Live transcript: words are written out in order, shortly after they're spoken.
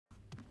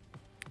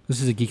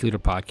This is a Geek Leader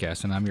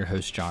podcast, and I'm your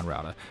host, John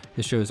Rauda.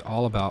 This show is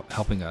all about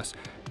helping us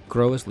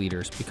grow as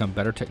leaders, become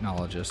better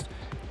technologists,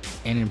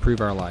 and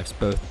improve our lives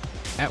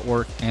both at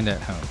work and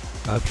at home.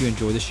 I hope you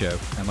enjoy the show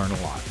and learn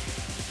a lot.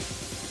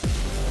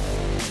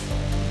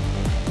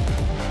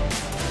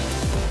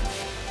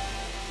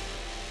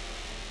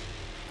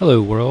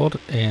 Hello, world,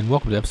 and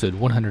welcome to episode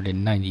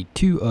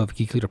 192 of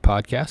Geek Leader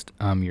Podcast.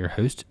 I'm your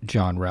host,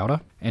 John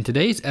Rauda, and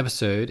today's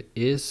episode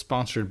is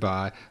sponsored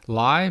by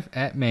Live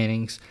at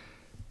Manning's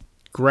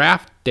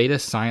Graph Data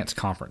Science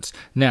Conference.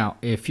 Now,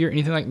 if you're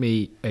anything like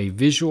me, a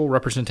visual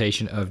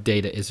representation of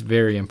data is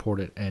very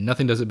important, and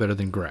nothing does it better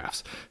than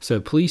graphs.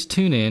 So please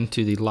tune in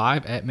to the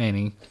Live at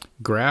Manning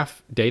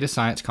Graph Data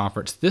Science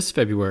Conference this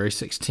February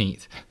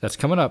 16th. That's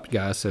coming up,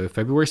 guys, so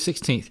February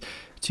 16th,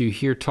 to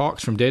hear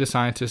talks from data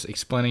scientists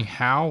explaining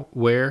how,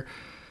 where,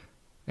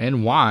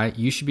 and why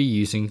you should be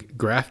using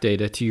graph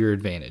data to your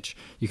advantage.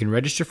 You can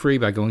register free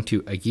by going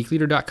to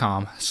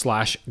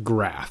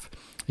ageekleader.com/graph.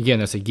 Again,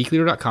 that's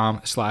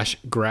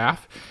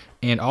ageekleader.com/graph.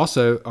 And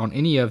also on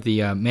any of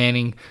the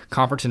Manning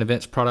conference and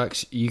events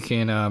products, you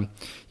can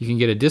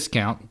get a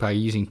discount by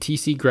using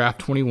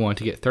TCGraph21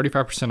 to get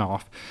 35%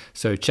 off.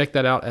 So check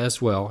that out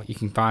as well. You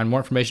can find more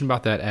information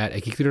about that at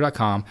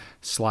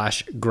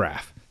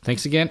ageekleader.com/graph.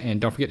 Thanks again, and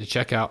don't forget to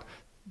check out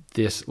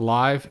this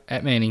Live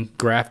at Manning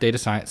Graph Data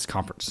Science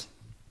Conference.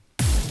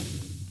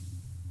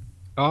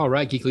 All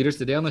right, Geek Leaders,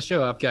 today on the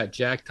show, I've got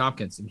Jack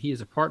Tompkins, and he is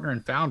a partner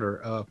and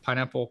founder of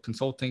Pineapple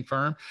Consulting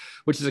Firm,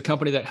 which is a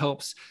company that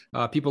helps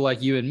people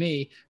like you and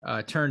me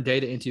turn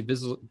data into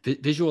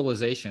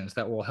visualizations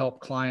that will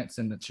help clients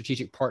and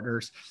strategic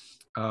partners.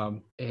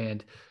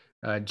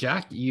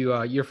 Jack,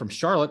 you're from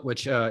Charlotte,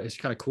 which is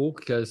kind of cool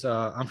because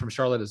I'm from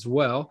Charlotte as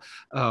well.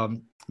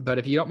 But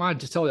if you don't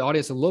mind, just tell the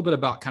audience a little bit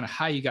about kind of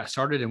how you got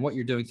started and what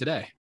you're doing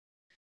today.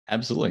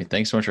 Absolutely.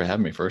 Thanks so much for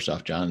having me. First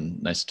off,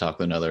 John, nice to talk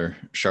with another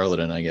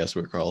Charlatan, I guess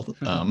we're called.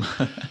 I'm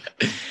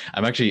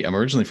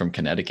originally from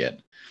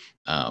Connecticut,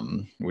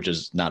 which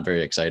is not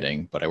very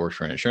exciting, but I worked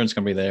for an insurance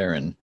company there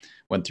and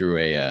went through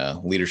a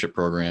leadership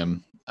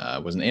program,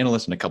 was an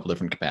analyst in a couple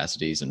different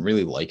capacities and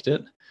really liked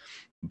it,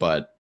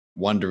 but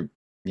wanted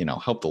to,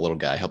 help the little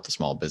guy, help the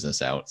small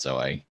business out. So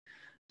I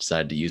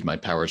decided to use my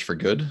powers for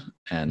good,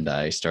 and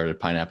I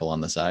started Pineapple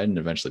on the side and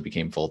eventually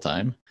became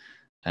full-time.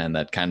 And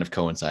that kind of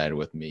coincided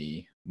with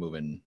me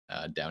moving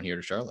down here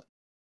to Charlotte.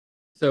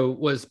 So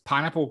was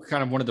Pineapple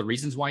kind of one of the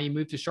reasons why you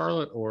moved to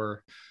Charlotte,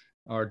 or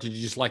did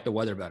you just like the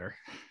weather better?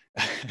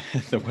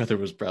 The weather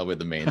was probably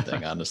the main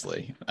thing,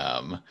 honestly.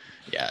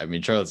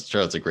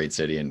 Charlotte's a great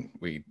city, and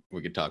we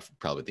could talk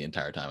probably the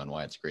entire time on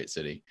why it's a great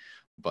city.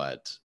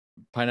 But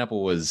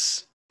Pineapple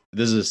this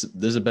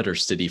is a better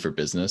city for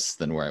business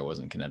than where I was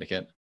in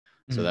Connecticut.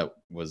 Mm-hmm. So that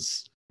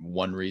was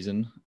one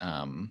reason.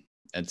 And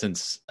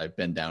since I've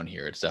been down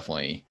here, it's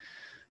definitely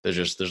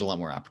there's a lot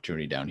more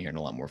opportunity down here and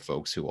a lot more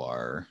folks who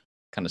are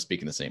kind of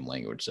speaking the same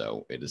language.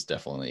 So it has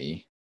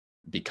definitely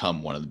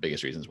become one of the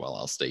biggest reasons why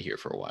I'll stay here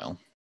for a while.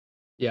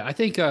 Yeah, I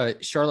think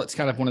Charlotte's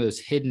kind of one of those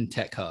hidden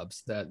tech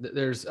hubs that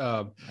there's,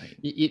 right.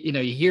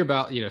 You hear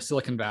about,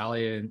 Silicon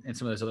Valley and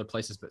some of those other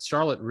places, but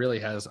Charlotte really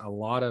has a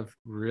lot of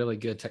really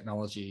good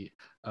technology,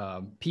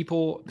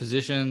 people,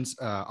 positions,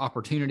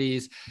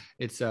 opportunities.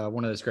 It's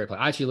one of those great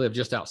places. I actually live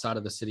just outside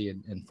of the city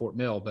in Fort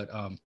Mill, but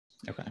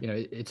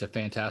it's a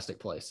fantastic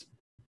place.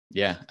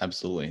 Yeah,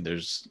 absolutely.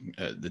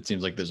 It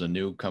seems like there's a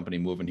new company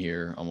moving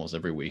here almost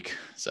every week.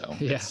 So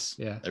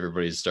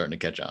everybody's starting to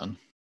catch on.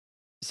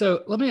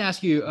 So let me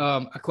ask you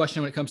a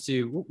question when it comes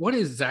to what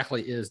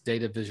exactly is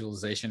data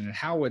visualization, and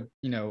how would,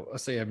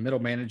 let's say a middle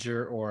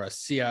manager or a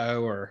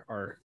CIO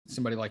or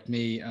somebody like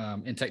me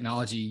in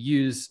technology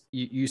use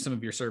some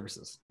of your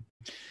services?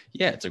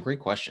 Yeah, it's a great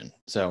question.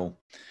 So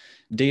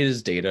data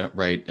is data,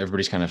 right?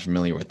 Everybody's kind of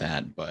familiar with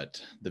that,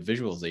 but the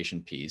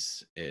visualization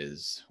piece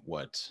is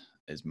what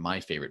is my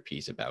favorite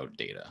piece about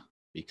data,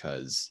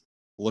 because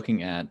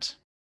looking at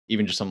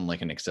even just something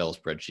like an Excel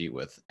spreadsheet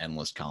with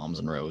endless columns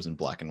and rows and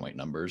black and white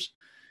numbers,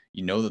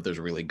 that there's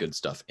really good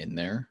stuff in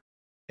there.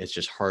 It's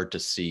just hard to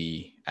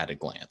see at a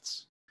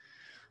glance.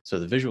 So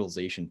the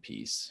visualization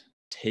piece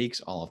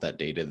takes all of that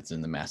data that's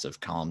in the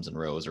massive columns and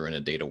rows or in a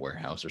data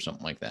warehouse or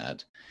something like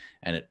that,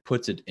 and it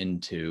puts it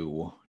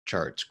into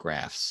charts,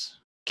 graphs,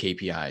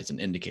 KPIs, and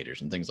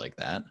indicators and things like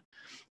that.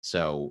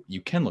 So you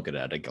can look at it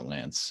at a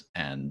glance,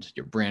 and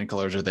your brand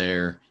colors are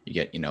there. You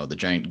get, the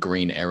giant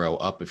green arrow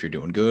up if you're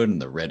doing good and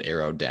the red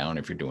arrow down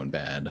if you're doing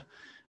bad.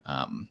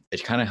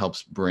 It kind of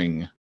helps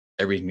bring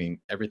everything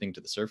to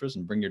the surface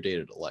and bring your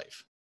data to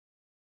life.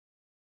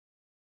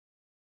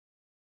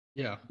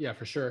 Yeah,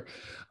 for sure.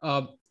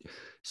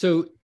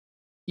 So,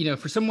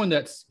 for someone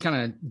that's kind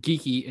of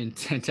geeky and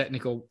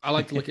technical, I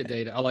like to look at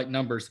data. I like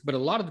numbers, but a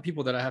lot of the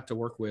people that I have to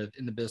work with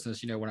in the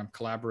business, when I'm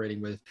collaborating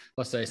with,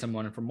 let's say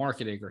someone from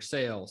marketing or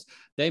sales,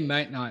 they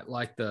might not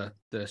like the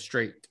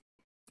straight,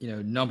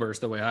 numbers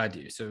the way I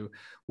do. So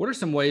what are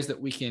some ways that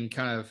we can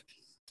kind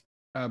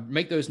of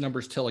make those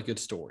numbers tell a good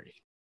story?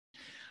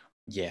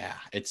 Yeah,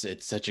 it's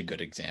such a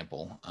good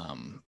example.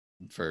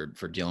 for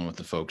dealing with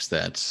the folks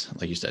that,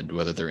 like you said,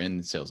 whether they're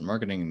in sales and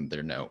marketing,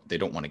 they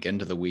don't want to get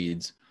into the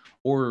weeds,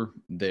 or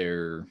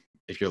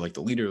if you're like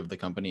the leader of the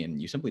company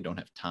and you simply don't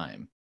have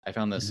time. I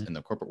found this in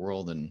the corporate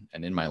world and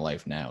in my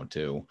life now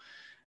too.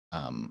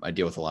 I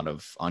deal with a lot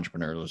of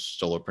entrepreneurs,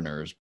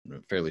 solopreneurs,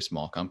 fairly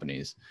small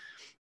companies,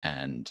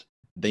 and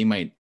they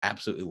might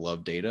absolutely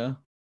love data,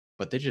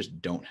 but they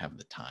just don't have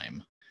the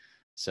time.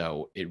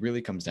 So it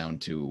really comes down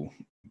to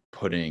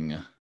putting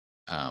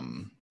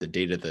the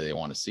data that they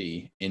want to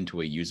see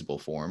into a usable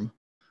form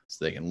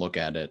so they can look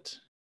at it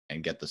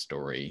and get the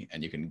story,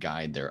 and you can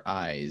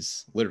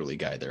literally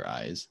guide their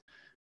eyes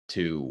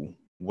to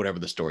whatever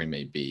the story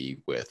may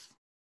be with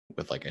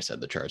like I said,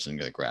 the charts and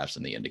the graphs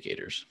and the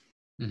indicators.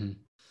 Mm-hmm.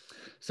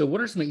 So what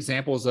are some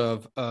examples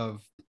of a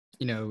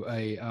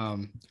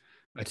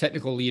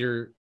technical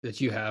leader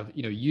that you have,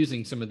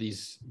 using some of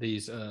these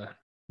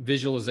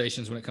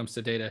visualizations when it comes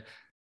to data?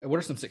 What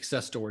are some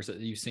success stories that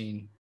you've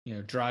seen,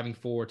 driving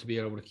forward to be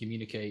able to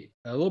communicate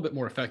a little bit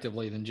more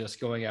effectively than just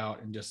going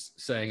out and just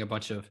saying a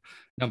bunch of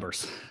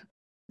numbers?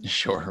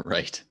 Sure,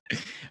 right.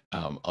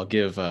 I'll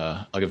give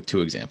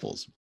two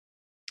examples.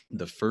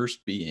 The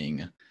first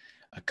being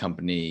a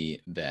company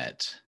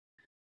that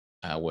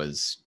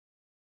was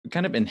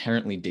kind of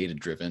inherently data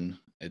driven.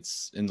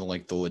 It's in the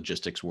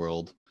logistics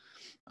world.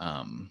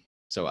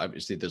 So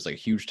obviously there's like a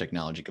huge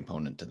technology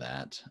component to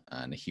that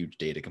and a huge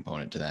data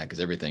component to that, because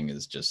everything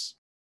is just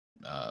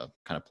kind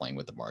of playing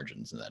with the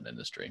margins in that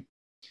industry.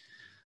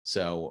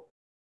 So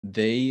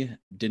they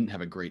didn't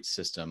have a great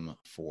system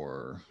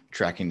for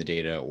tracking the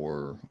data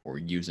or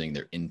using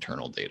their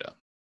internal data.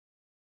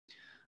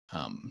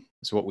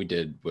 So what we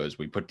did was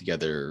we put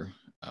together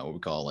what we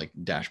call like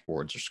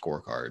dashboards or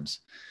scorecards,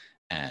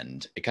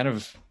 and it kind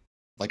of,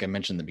 like I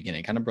mentioned in the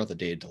beginning, kind of brought the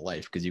data to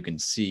life, because you can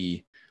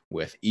see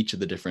with each of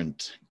the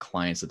different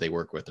clients that they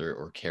work with,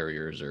 or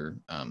carriers, or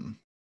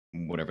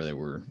whatever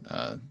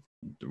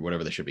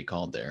they should be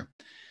called there.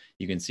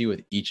 You can see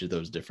with each of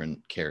those different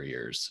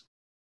carriers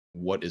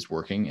what is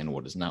working and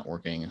what is not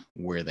working,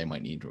 where they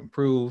might need to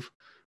improve,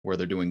 where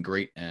they're doing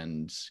great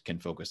and can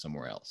focus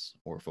somewhere else,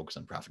 or focus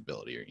on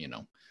profitability, or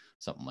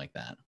something like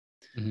that.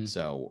 Mm-hmm.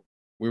 So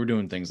we were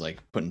doing things like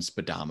putting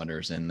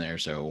speedometers in there.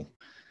 So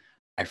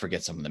I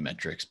forget some of the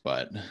metrics,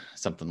 but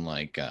something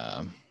like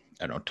I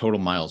don't know, total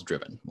miles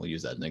driven. We'll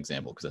use that as an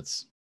example because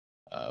that's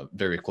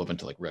very equivalent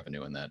to like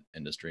revenue in that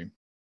industry.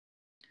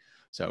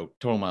 So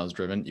total miles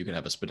driven, you can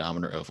have a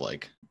speedometer of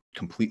like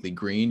completely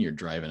green. You're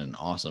driving an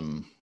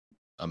awesome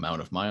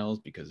amount of miles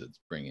because it's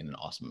bringing an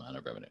awesome amount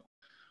of revenue.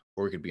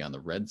 Or it could be on the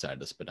red side of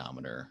the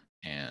speedometer,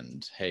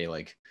 and hey,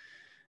 like,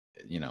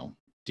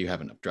 do you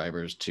have enough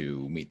drivers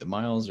to meet the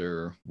miles,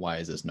 or why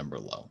is this number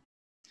low?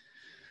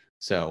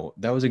 So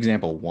that was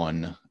example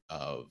one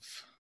of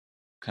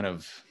kind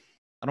of,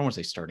 I don't want to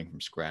say starting from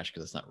scratch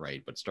because that's not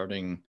right, but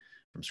starting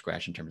from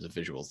scratch in terms of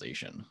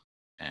visualization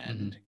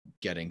and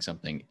getting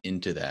something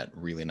into that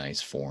really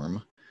nice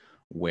form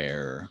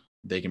where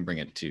they can bring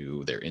it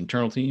to their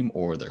internal team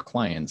or their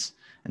clients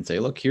and say,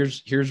 look,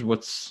 here's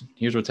what's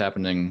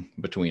happening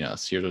between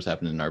us. Here's what's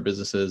happening in our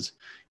businesses.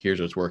 Here's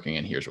what's working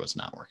and here's what's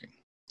not working.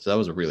 So that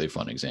was a really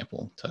fun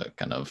example to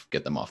kind of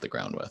get them off the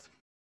ground with.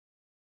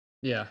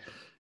 Yeah.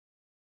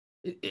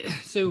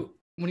 So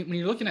when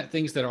you're looking at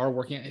things that are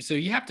working, so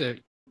you have to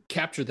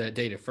capture that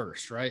data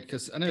first, right?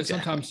 Because I know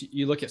sometimes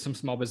you look at some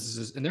small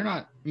businesses and they're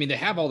not, I mean, they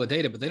have all the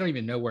data, but they don't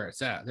even know where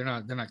it's at. They're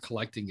not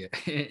collecting it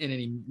in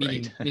any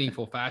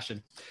meaningful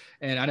fashion.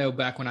 And I know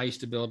back when I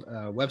used to build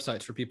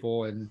websites for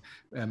people and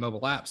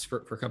mobile apps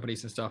for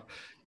companies and stuff,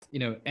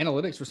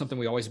 analytics was something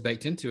we always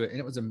baked into it. And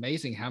it was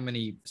amazing how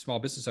many small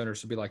business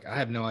owners would be like, I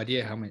have no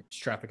idea how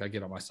much traffic I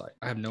get on my site.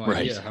 I have no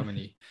idea how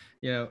many,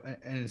 and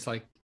it's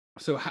like,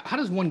 so how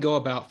does one go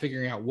about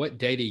figuring out what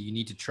data you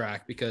need to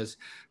track? Because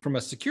from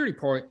a security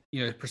point,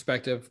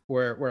 perspective,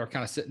 where I'm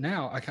kind of sitting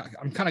now,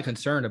 I'm kind of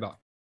concerned about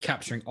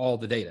capturing all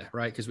the data,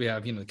 right? Because we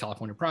have, the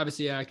California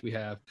Privacy Act, we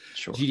have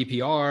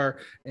GDPR,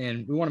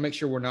 and we want to make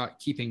sure we're not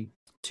keeping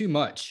too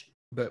much.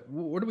 But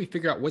where do we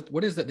figure out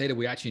what is that data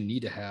we actually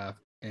need to have,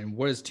 and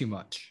what is too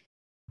much?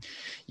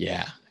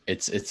 Yeah,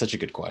 it's such a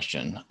good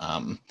question.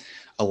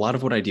 A lot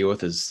of what I deal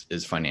with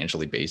is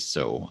financially based.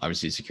 So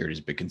obviously security is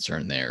a big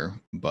concern there,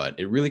 but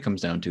it really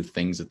comes down to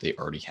things that they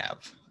already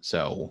have.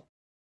 So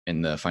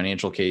in the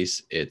financial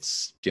case,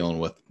 it's dealing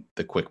with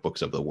the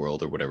QuickBooks of the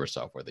world or whatever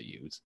software they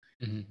use.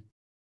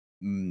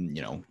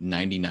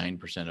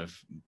 99% of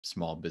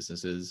small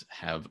businesses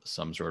have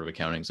some sort of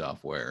accounting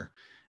software,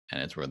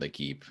 and it's where they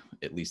keep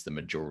at least the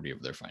majority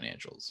of their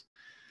financials.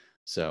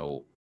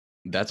 So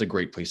that's a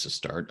great place to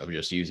start, of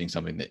just using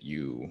something that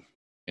you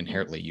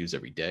inherently use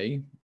every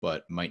day,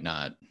 but might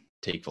not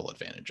take full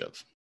advantage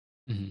of.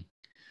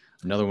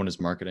 Another one is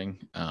marketing.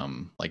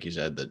 Like you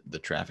said, the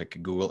traffic,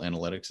 Google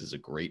Analytics is a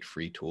great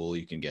free tool.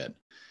 You can get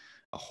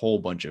a whole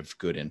bunch of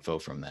good info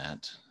from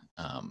that.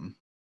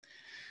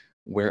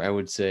 Where I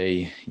would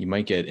say you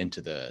might get into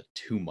the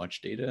too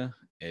much data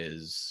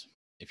is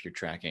if you're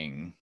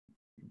tracking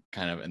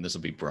kind of, and this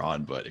will be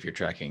broad, but if you're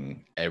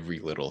tracking every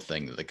little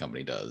thing that the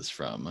company does,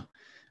 from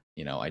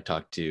I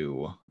talked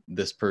to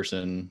this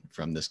person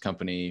from this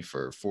company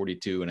for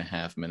 42 and a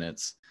half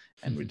minutes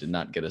and we did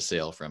not get a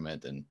sale from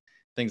it, and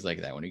things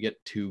like that. When you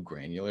get too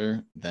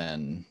granular,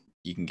 then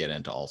you can get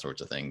into all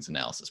sorts of things,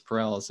 analysis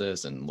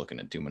paralysis and looking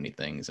at too many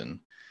things. And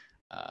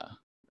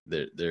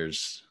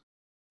there's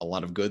a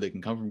lot of good that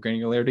can come from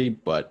granularity,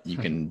 but you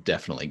can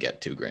definitely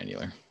get too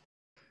granular.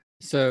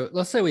 So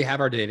let's say we have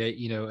our data,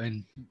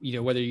 and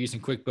whether you're using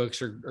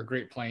QuickBooks or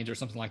Great Plains or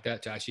something like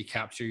that to actually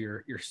capture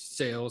your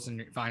sales and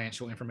your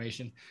financial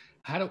information.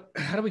 How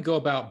do we go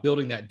about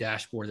building that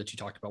dashboard that you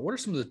talked about? What are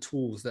some of the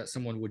tools that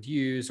someone would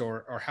use,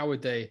 or how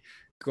would they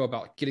go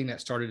about getting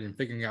that started and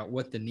figuring out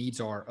what the needs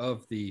are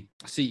of the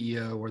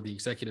CEO or the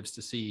executives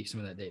to see some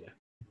of that data?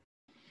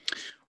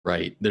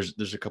 Right.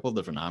 There's a couple of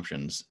different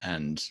options,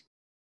 and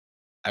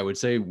I would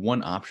say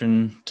one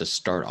option to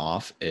start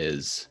off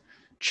is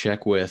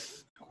check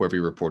with whoever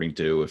you're reporting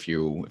to. If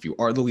you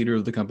are the leader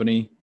of the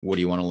company, what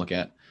do you want to look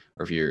at?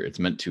 Or if it's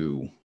meant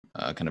to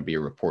kind of be a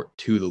report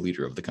to the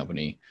leader of the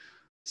company,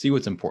 see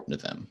what's important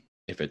to them.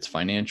 If it's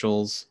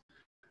financials,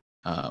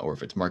 or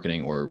if it's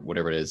marketing or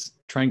whatever it is,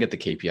 try and get the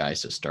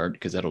KPIs to start,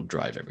 because that'll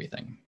drive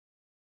everything.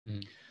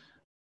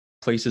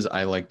 Places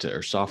I like to, or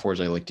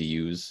softwares I like to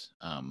use,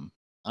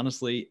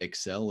 honestly,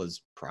 Excel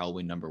is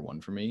probably number one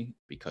for me,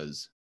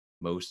 because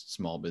most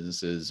small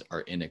businesses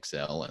are in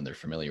Excel and they're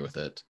familiar with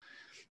it.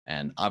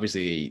 And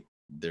obviously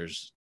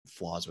there's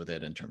flaws with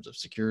it in terms of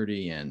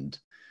security and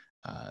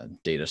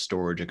data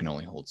storage. It can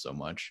only hold so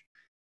much.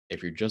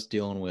 If you're just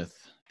dealing with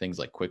things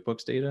like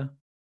QuickBooks data,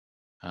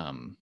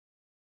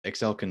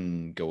 Excel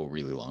can go a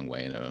really long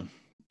way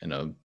in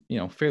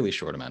a fairly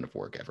short amount of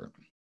work effort.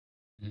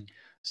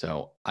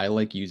 So I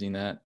like using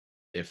that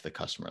if the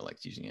customer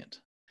likes using it.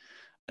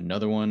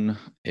 Another one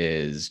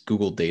is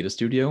Google Data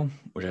Studio,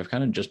 which I've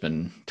kind of just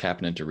been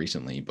tapping into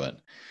recently, but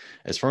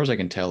as far as I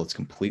can tell, it's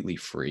completely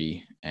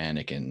free, and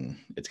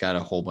it's got a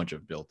whole bunch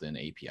of built-in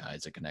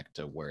APIs that connect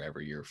to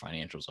wherever your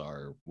financials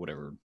are,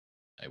 whatever.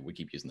 We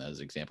keep using that as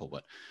an example,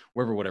 but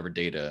whatever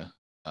data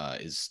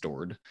is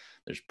stored,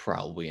 there's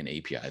probably an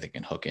API that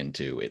can hook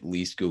into at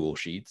least Google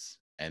Sheets,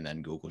 and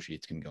then Google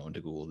Sheets can go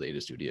into Google Data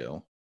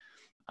Studio.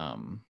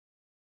 And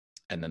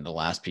then the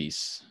last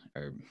piece,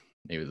 or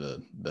maybe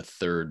the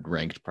third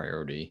ranked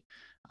priority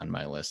on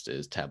my list,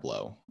 is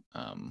Tableau,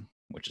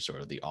 which is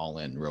sort of the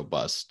all-in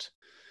robust,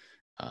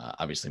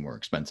 obviously more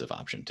expensive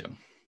option too.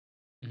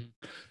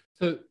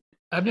 So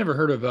I've never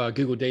heard of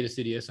Google Data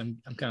Studio, so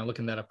I'm kind of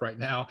looking that up right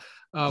now.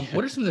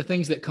 What are some of the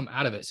things that come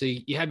out of it? So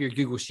you have your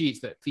Google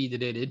Sheets that feed the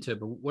data into it,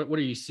 but what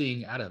are you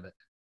seeing out of it?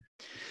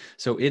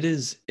 So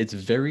it's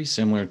very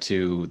similar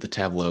to the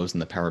Tableaus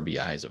and the Power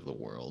BIs of the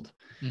world.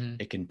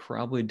 It can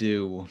probably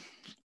do,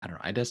 I don't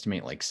know, I'd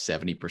estimate like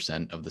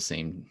 70% of the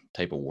same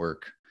type of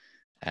work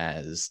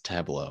as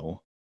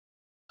Tableau.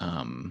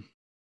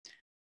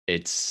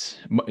 It's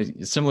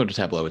similar to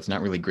Tableau. It's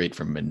not really great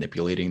for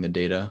manipulating the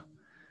data.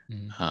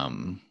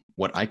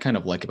 What I kind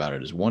of like about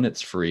it is, one,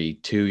 it's free.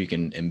 Two, you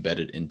can embed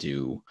it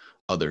into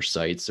other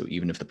sites. So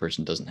even if the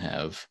person doesn't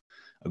have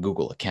a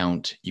Google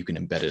account, you can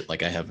embed it.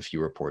 Like I have a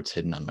few reports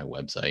hidden on my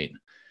website.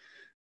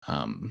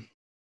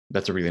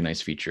 That's a really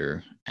nice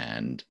feature,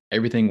 and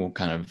everything will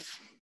kind of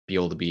be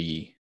able to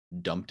be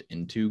dumped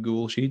into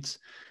Google Sheets,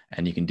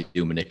 and you can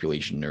do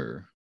manipulation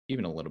or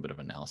even a little bit of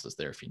analysis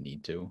there if you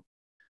need to.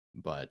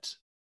 But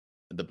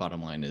the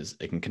bottom line is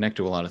it can connect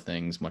to a lot of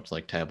things, much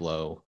like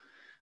Tableau.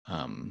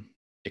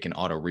 It can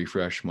auto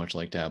refresh, much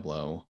like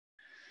Tableau.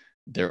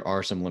 There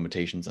are some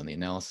limitations on the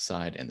analysis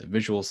side and the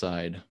visual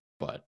side,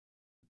 but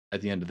at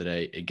the end of the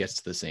day, it gets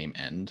to the same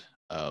end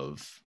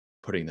of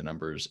putting the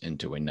numbers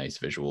into a nice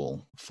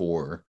visual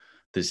for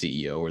the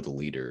CEO or the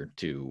leader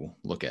to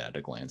look at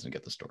a glance and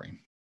get the story.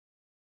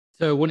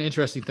 So one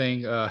interesting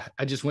thing,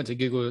 I just went to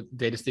Google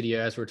Data Studio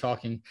as we're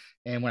talking,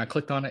 and when I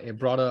clicked on it, it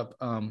brought up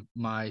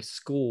my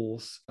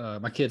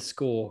kids'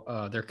 school,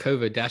 their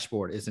COVID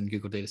dashboard is in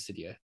Google Data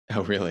Studio.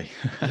 Oh, really?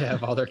 They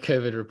have all their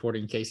COVID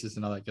reporting cases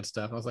and all that good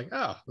stuff. I was like,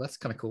 oh, that's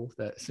kind of cool.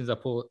 That as soon as I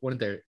went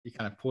there, you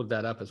kind of pulled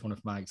that up as one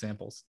of my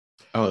examples.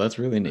 Oh, that's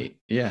really neat.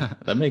 Yeah,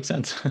 that makes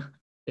sense.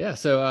 Yeah,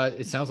 so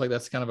it sounds like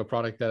that's kind of a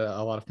product that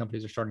a lot of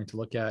companies are starting to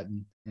look at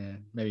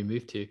and maybe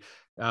move to.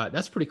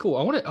 That's pretty cool.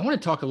 I want to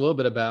talk a little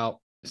bit about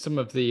some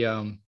of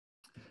the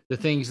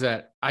things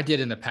that I did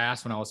in the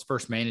past when I was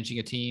first managing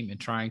a team and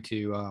trying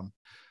to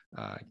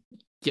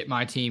get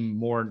my team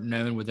more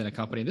known within a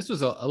company. This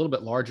was a little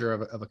bit larger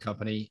of a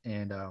company,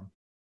 and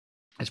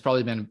it's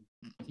probably been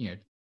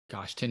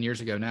 10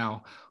 years ago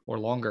now or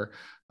longer.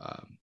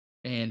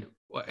 And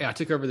I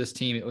took over this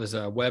team. It was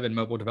a web and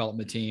mobile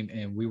development team,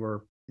 and we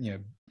were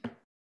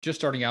just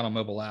starting out on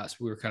mobile apps.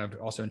 We were kind of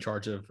also in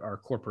charge of our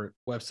corporate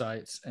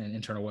websites and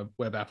internal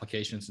web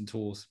applications and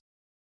tools.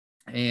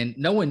 And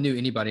no one knew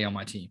anybody on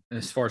my team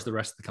as far as the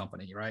rest of the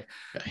company, right?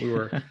 Okay.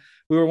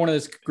 We were one of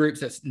those groups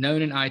that's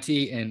known in IT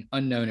and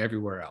unknown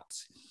everywhere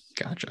else.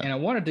 Gotcha. And I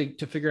wanted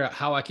to figure out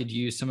how I could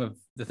use some of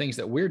the things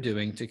that we're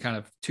doing to kind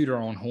of toot our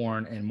own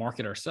horn and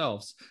market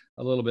ourselves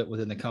a little bit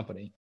within the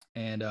company.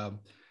 And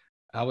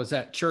I was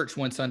at church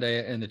one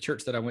Sunday, and the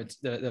church that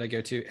I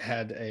go to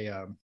had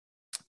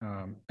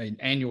an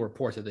annual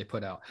report that they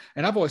put out.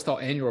 And I've always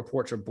thought annual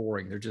reports are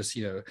boring. They're just,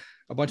 a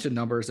bunch of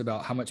numbers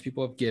about how much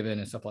people have given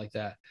and stuff like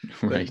that.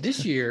 Right. But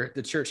this year,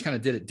 the church kind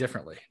of did it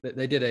differently.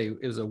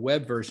 It was a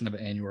web version of an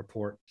annual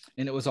report,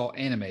 and it was all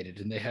animated.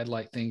 And they had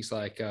like things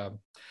like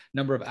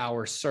number of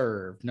hours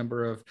served,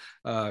 number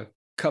of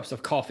cups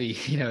of coffee,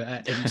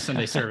 in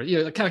Sunday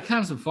service, kind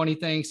of some funny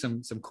things,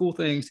 some cool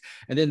things.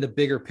 And then the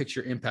bigger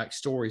picture impact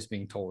stories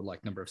being told,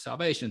 like number of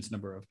salvations,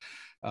 number of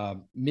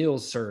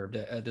meals served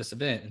at this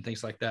event and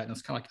things like that. And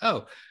it's kind of like,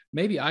 oh,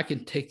 maybe I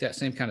can take that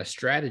same kind of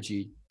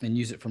strategy and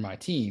use it for my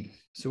team.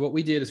 So what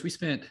we did is we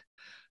spent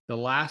the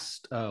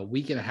last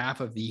week and a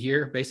half of the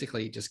year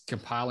basically just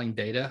compiling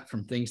data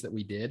from things that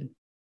we did,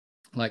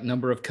 like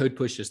number of code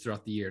pushes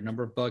throughout the year,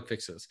 number of bug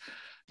fixes,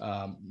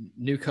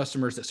 new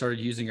customers that started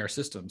using our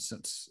systems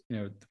since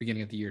the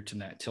beginning of the year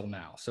till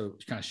now. So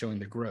it's kind of showing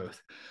the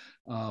growth.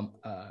 And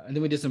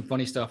then we did some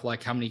funny stuff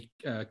like how many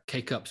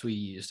K-cups we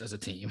used as a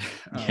team.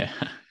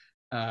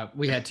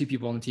 We had 2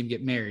 people on the team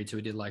get married, so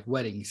we did like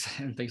weddings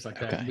and things like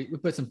that. Okay. We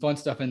put some fun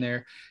stuff in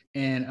there,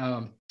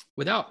 and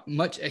without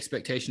much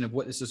expectation of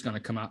what this is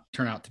going to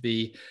turn out to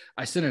be,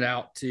 I sent it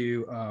out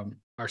to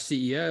our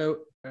CEO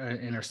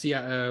and our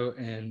CIO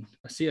and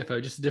a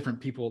CFO, just different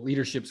people,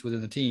 leaderships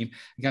within the team,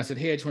 and kind of said,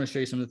 hey, I just want to show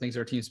you some of the things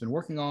our team's been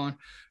working on.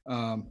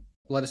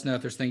 Let us know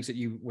if there's things that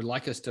you would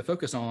like us to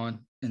focus on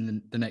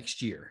in the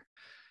next year.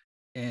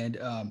 And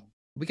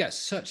we got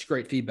such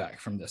great feedback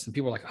from this, and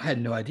people were like, I had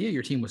no idea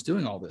your team was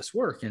doing all this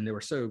work. And they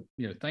were so,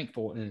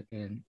 thankful,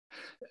 and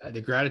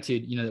the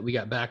gratitude, that we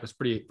got back was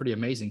pretty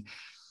amazing.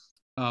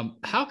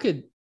 How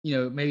could,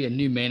 maybe a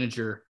new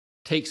manager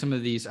take some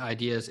of these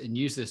ideas and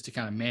use this to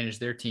kind of manage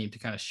their team to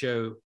kind of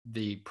show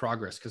the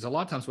progress? Because a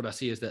lot of times what I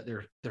see is that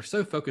they're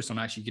so focused on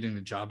actually getting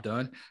the job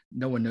done,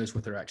 no one knows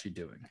what they're actually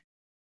doing.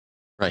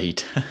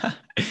 Right.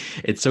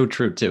 It's so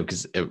true too,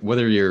 because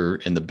whether you're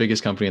in the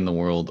biggest company in the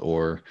world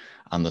or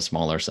on the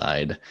smaller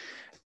side,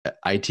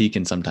 IT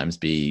can sometimes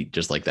be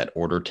just like that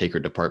order taker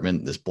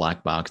department, this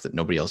black box that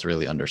nobody else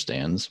really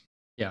understands.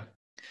 Yeah.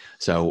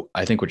 So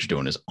I think what you're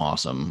doing is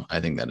awesome. I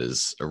think that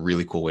is a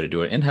really cool way to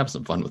do it, and have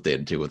some fun with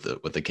data too, with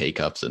the K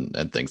cups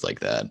and things like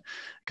that,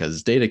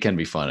 because data can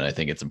be fun. And I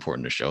think it's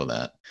important to show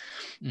that.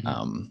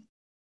 Mm-hmm.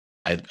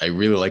 I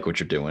really like what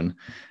you're doing,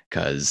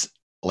 because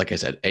like I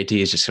said, AT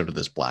is just sort of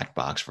this black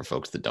box for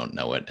folks that don't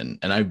know it. And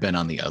I've been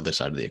on the other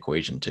side of the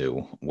equation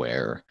too,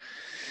 where,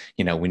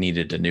 we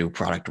needed a new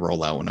product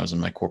rollout when I was in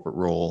my corporate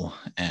role.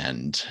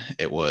 And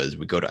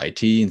we go to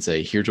IT and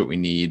say, here's what we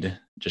need,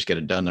 just get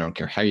it done. I don't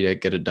care how you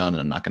get it done. And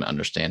I'm not going to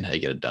understand how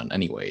you get it done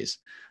anyways.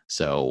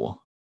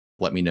 So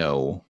let me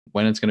know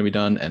when it's going to be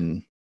done,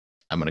 and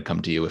I'm going to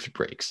come to you if it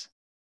breaks.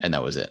 And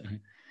that was it. Mm-hmm.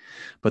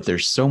 But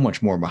there's so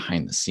much more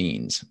behind the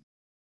scenes,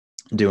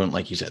 doing,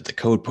 like you said, the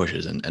code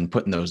pushes and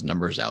putting those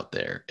numbers out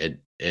there.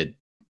 It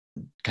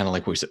kind of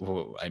like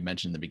I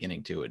mentioned in the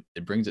beginning too,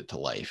 it brings it to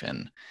life,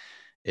 and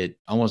it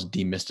almost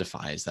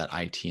demystifies that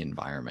IT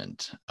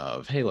environment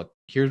of, hey, look,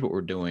 here's what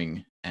we're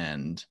doing,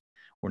 and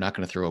we're not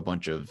going to throw a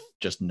bunch of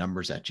just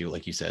numbers at you,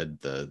 like you said,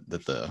 that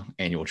the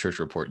annual church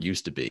report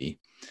used to be,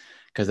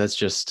 because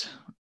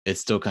it's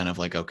still kind of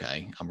like,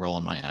 okay, I'm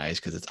rolling my eyes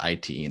because it's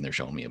IT and they're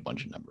showing me a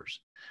bunch of numbers.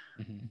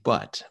 Mm-hmm.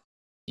 But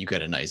you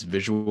get a nice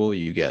visual,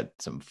 you get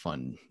some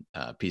fun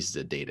pieces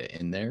of data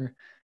in there,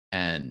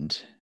 and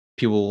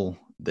people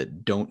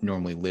that don't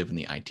normally live in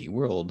the IT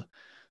world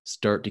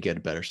start to get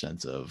a better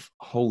sense of,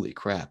 holy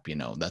crap,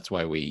 that's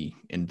why we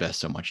invest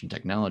so much in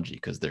technology,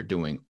 because they're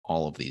doing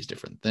all of these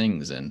different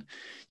things. And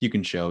you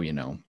can show,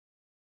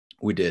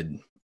 we did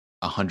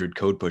 100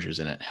 code pushes,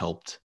 and it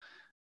helped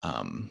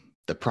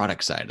the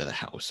product side of the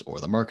house or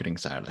the marketing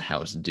side of the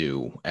house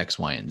do X,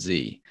 Y, and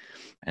Z.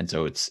 And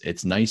so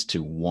it's nice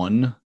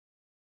to,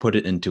 put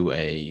it into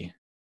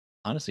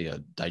honestly a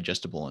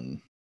digestible and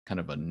kind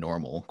of a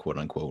normal, quote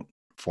unquote,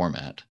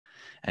 format,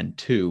 and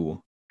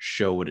 2,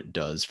 show what it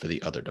does for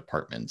the other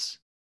departments,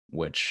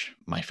 which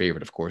my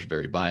favorite, of course,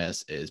 very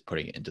biased, is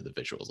putting it into the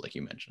visuals, like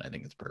you mentioned. I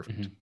think it's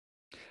perfect.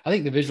 Mm-hmm. I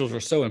think the visuals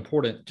are so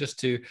important, just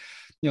to,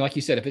 like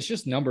you said, if it's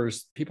just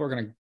numbers, people are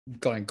going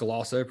to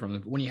gloss over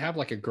them. When you have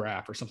like a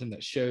graph or something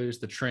that shows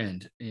the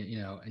trend, and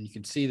you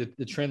can see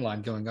the trend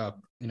line going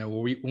up,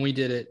 when we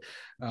did it,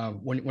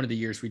 one of the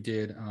years we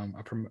did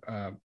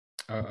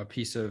a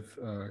piece of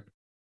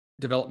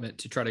development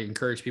to try to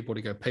encourage people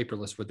to go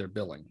paperless with their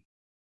billing.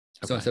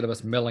 Okay. So instead of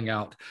us mailing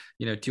out,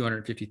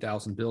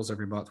 250,000 bills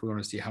every month, we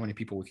want to see how many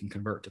people we can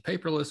convert to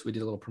paperless. We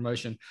did a little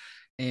promotion,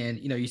 and,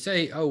 you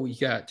say, oh, you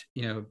got,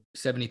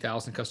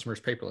 70,000 customers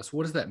paperless.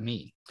 What does that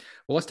mean?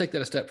 Well, let's take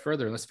that a step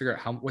further, and let's figure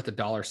out what the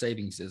dollar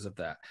savings is of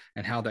that,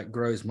 and how that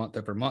grows month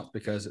over month,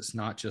 because it's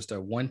not just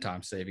a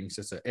one-time savings,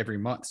 it's a every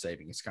month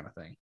savings kind of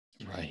thing.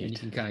 Right. And you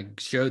can kind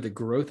of show the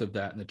growth of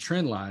that and the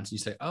trend lines. You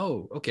say,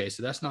 oh, okay,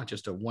 so that's not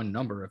just a one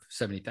number of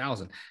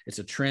 70,000. It's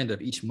a trend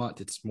of each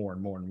month. It's more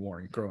and more and more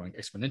and growing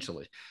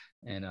exponentially.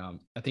 And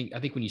I think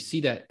when you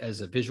see that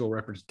as a visual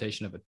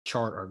representation of a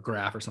chart or a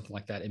graph or something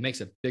like that, it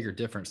makes a bigger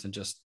difference than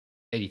just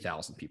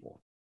 80,000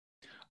 people.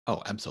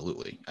 Oh,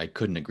 absolutely. I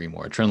couldn't agree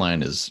more.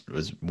 Trendline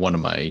was one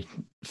of my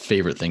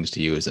favorite things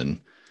to use.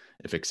 And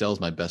if Excel's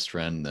my best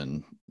friend,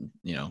 then,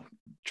 you know,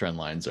 trend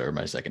lines are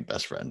my second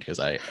best friend because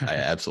I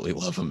absolutely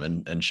love them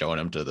and showing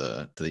them to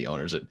the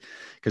owners.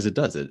 Because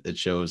it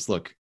shows,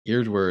 look,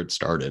 here's where it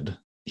started.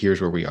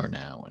 Here's where we are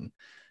now. And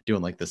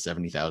doing like the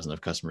 70,000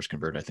 of customers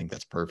convert, I think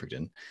that's perfect.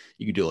 And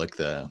you could do like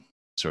the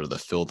sort of the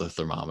fill the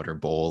thermometer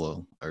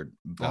bowl or Oh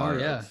bar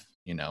yeah. of,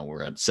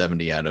 we're at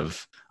 70 out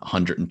of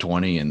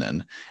 120. And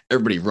then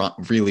everybody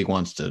really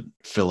wants to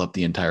fill up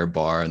the entire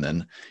bar, and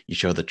then you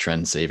show the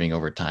trend saving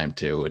over time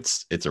too.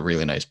 It's a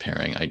really nice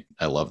pairing.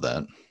 I love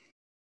that.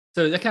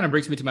 So that kind of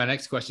brings me to my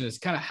next question is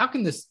kind of how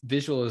can this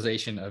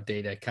visualization of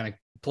data kind of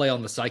play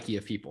on the psyche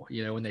of people?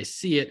 When they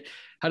see it,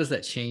 how does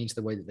that change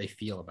the way that they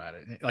feel about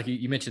it? Like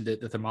you mentioned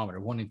the thermometer,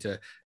 wanting to,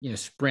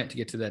 sprint to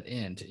get to that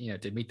end,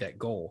 to meet that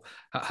goal.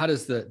 How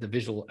does the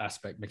visual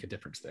aspect make a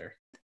difference there?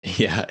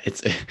 Yeah,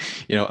 it's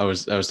I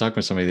was talking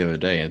with somebody the other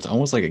day, and it's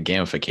almost like a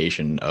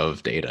gamification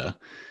of data.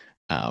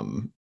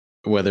 Um,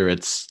 Whether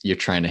it's you're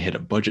trying to hit a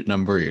budget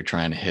number, you're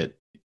trying to hit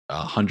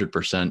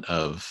 100%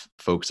 of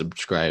folks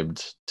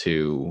subscribed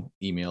to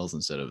emails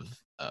instead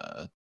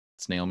of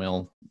snail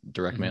mail,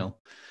 direct Mm-hmm. mail.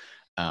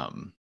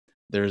 Um,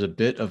 there's a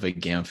bit of a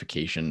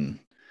gamification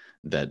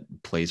that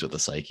plays with the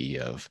psyche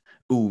of,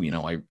 ooh,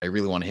 I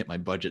really want to hit my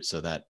budget,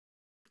 so that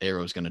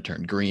arrow is going to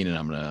turn green and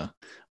I'm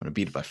gonna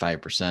beat it by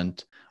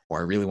 5%, or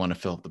I really want to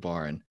fill up the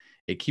bar. And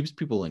it keeps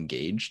people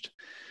engaged,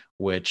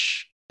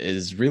 which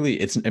is really,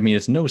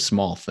 it's no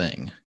small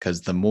thing,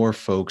 because the more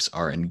folks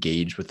are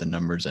engaged with the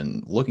numbers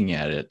and looking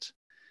at it,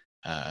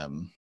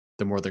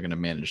 the more they're going to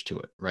manage to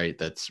it, right?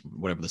 That's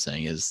whatever the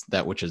saying is,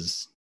 that which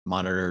is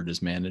monitored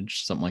is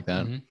managed, something like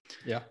that. Mm-hmm.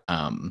 Yeah.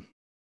 um,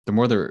 the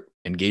more they're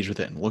engaged with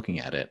it and looking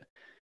at it,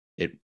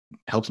 it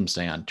helps them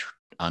stay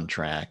on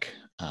track.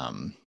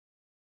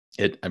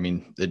 It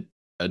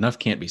enough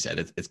can't be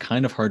said. It's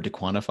kind of hard to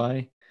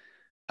quantify,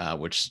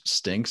 which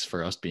stinks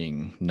for us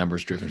being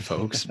numbers driven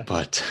folks,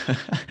 but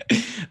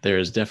there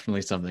is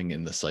definitely something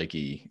in the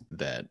psyche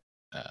that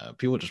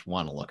people just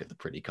want to look at the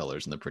pretty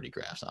colors and the pretty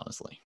graphs,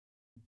 honestly.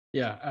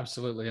 Yeah,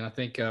 absolutely. And I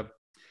think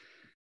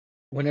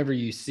whenever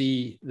you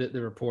see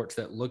the reports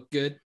that look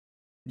good,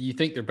 you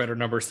think they're better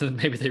numbers than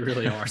maybe they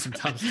really are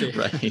sometimes too.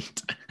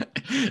 Right.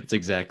 That's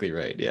exactly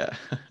right. Yeah.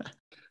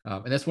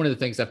 And that's one of the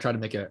things I've tried to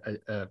make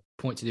a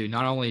point to do.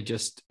 Not only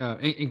just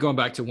and going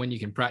back to when you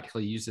can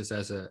practically use this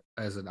as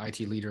an IT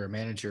leader or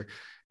manager,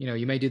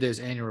 you may do those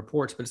annual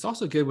reports, but it's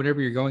also good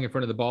whenever you're going in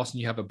front of the boss and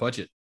you have a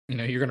budget.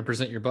 You're going to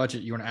present your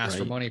budget. You want to ask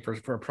for Right. money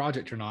for a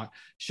project or not.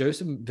 Show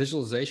some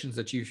visualizations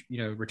that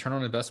return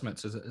on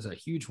investments is a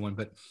huge one,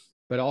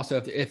 but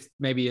also if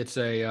maybe it's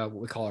a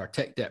what we call our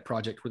tech debt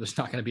project where there's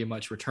not going to be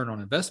much return on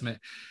investment,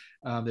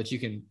 that you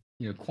can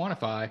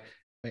quantify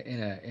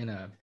in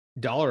a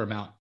dollar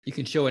amount. You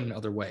can show it in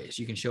other ways.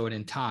 You can show it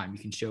in time. You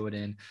can show it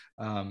in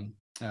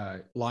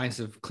lines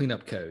of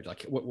cleanup code.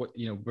 Like what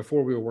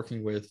before we were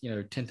working with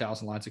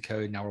 10,000 lines of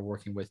code. Now we're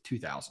working with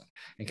 2,000,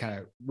 and kind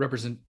of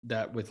represent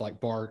that with like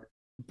bar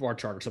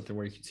chart or something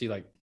where you can see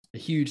like a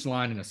huge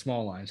line and a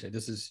small line. Say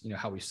this is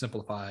how we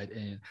simplified,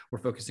 and we're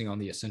focusing on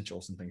the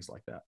essentials and things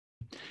like that.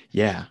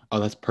 Yeah. Oh,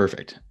 that's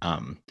perfect.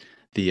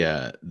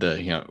 The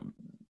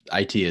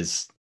IT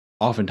is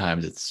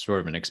oftentimes it's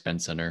sort of an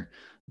expense center.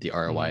 The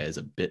ROI Mm-hmm. is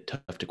a bit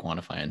tough to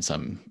quantify in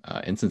some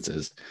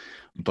instances,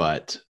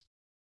 but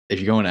if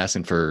you go and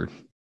asking for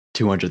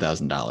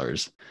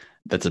 $200,000,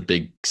 that's a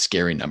big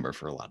scary number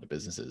for a lot of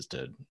businesses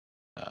to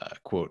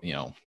quote.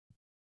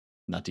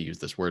 Not to use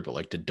this word, but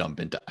like to dump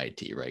into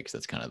IT, right? Because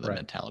that's kind of the Right.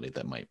 mentality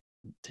that might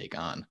take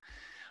on.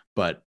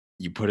 But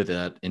you put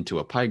that into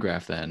a pie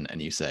graph then,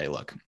 and you say,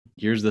 look,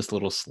 here's this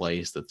little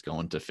slice that's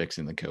going to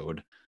fixing the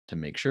code to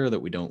make sure that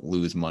we don't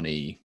lose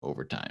money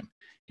over time.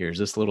 Here's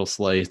this little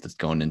slice that's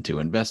going into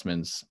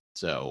investments,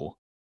 so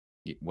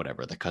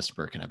whatever, the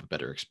customer can have a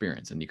better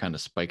experience. And you kind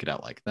of spike it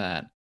out like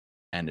that,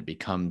 and it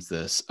becomes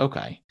this,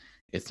 okay,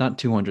 it's not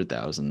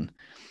 200,000,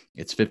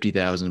 it's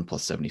 50,000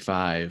 plus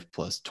 75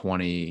 plus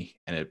 20,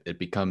 and it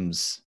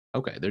becomes,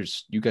 okay,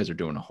 you guys are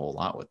doing a whole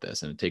lot with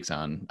this, and it takes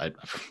on,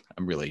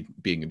 I'm really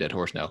being a dead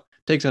horse now,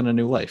 takes on a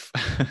new life.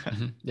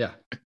 Mm-hmm. Yeah.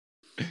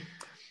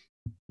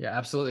 Yeah,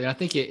 absolutely. And I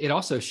think it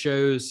also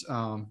shows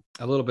a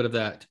little bit of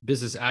that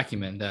business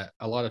acumen that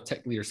a lot of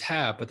tech leaders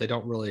have, but they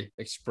don't really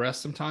express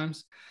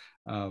sometimes.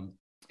 Um,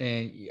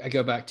 and I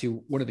go back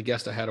to one of the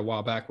guests I had a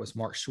while back was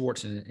Mark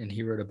Schwartz, and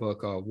he wrote a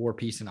book, War,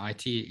 Peace, and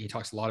IT. He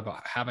talks a lot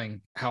about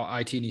how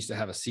IT needs to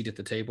have a seat at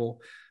the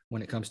table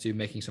when it comes to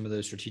making some of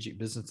those strategic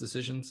business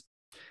decisions.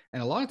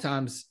 And a lot of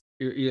times,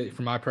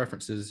 for my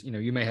preferences,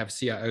 you may have a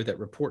CIO that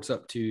reports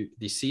up to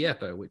the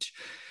CFO, which,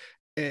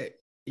 uh,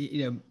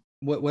 you know,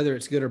 whether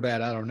it's good or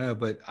bad, I don't know.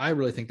 But I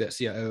really think that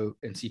CIO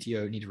and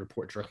CTO need to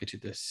report directly to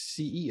the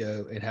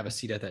CEO and have a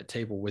seat at that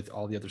table with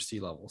all the other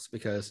C levels,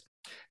 because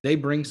they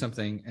bring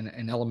something,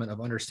 an element of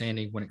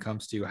understanding when it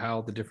comes to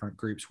how the different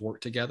groups work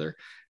together.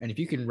 And if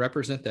you can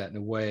represent that in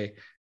a way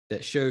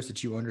that shows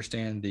that you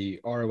understand the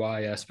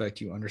ROI aspect,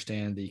 you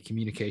understand the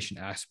communication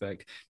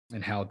aspect,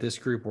 and how this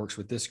group works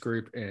with this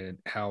group, and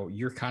how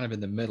you're kind of in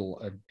the middle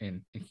of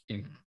in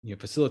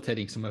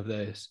facilitating some of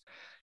those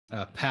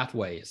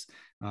pathways.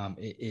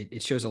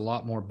 It shows a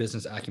lot more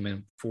business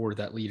acumen for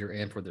that leader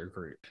and for their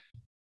group.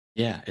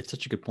 Yeah, it's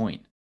such a good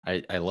point.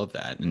 I love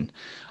that. And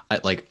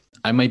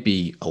I might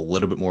be a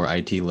little bit more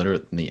IT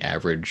literate than the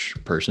average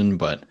person,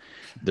 but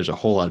there's a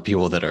whole lot of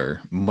people that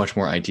are much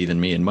more IT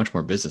than me and much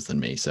more business than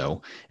me.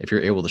 So if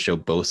you're able to show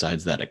both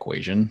sides of that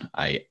equation,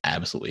 I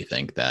absolutely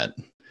think that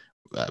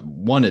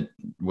one, it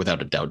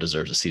without a doubt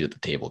deserves a seat at the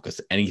table, because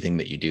anything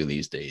that you do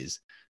these days,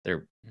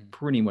 there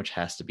pretty much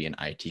has to be an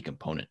IT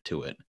component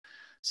to it.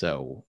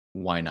 So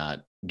why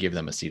not give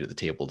them a seat at the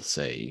table to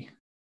say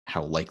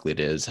how likely it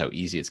is, how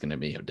easy it's going to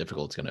be, how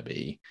difficult it's going to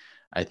be.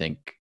 I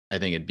think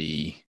it'd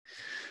be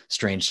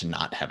strange to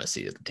not have a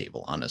seat at the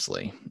table,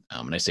 honestly.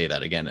 And I say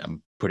that again,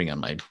 I'm putting on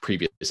my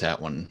previous hat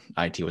when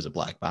IT was a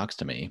black box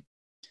to me.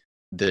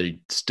 They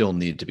still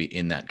need to be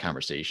in that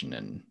conversation.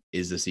 And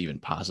is this even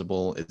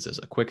possible? Is this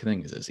a quick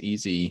thing? Is this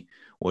easy?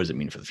 What does it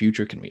mean for the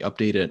future? Can we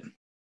update it?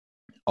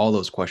 All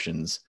those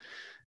questions.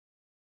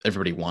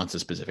 Everybody wants a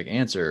specific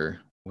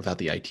answer. Without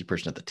the IT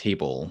person at the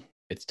table,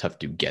 it's tough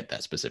to get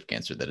that specific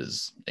answer that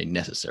is a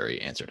necessary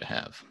answer to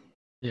have.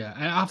 Yeah,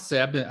 and I have to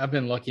say I've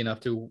been lucky enough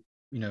to,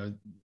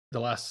 the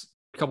last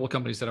couple of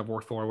companies that I've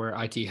worked for where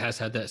IT has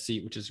had that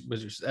seat, which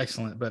is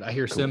excellent. But I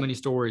hear so many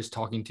stories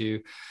talking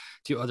to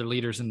other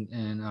leaders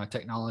in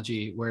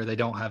technology where they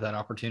don't have that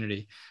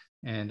opportunity,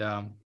 and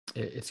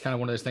it's kind of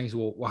one of those things.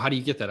 Well, how do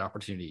you get that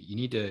opportunity? You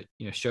need to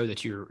show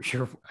that you're.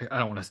 I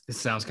don't want to. It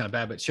sounds kind of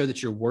bad, but show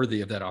that you're worthy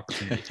of that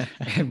opportunity.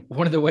 And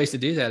one of the ways to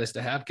do that is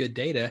to have good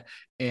data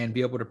and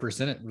be able to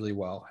present it really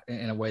well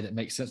in a way that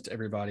makes sense to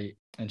everybody,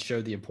 and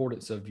show the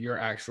importance of your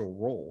actual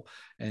role.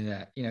 And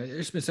that,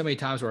 there's been so many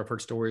times where I've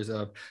heard stories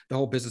of the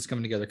whole business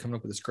coming together, coming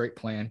up with this great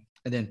plan,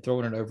 and then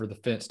throwing it over the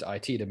fence to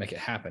IT to make it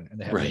happen. And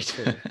they have right.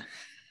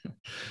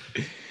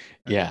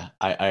 Yeah,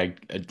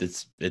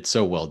 it's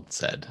so well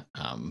said.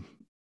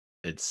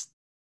 It's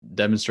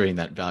demonstrating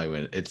that value,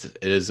 and it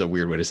is a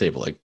weird way to say,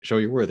 but like, show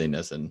your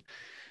worthiness. And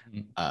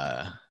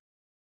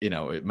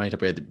it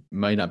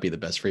might not be the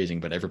best phrasing,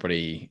 but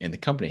everybody in the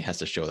company has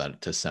to show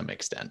that to some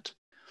extent.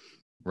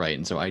 Right.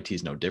 And so IT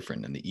is no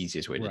different. And the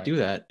easiest way to do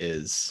that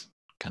is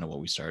kind of what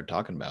we started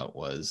talking about,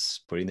 was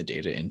putting the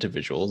data into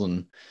visuals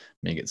and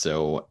make it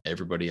so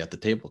everybody at the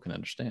table can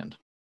understand.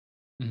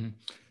 Mm-hmm.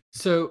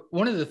 So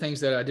one of the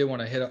things that I did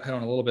want to hit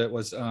on a little bit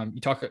was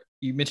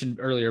you mentioned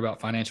earlier about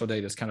financial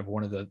data is kind of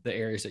one of the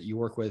areas that you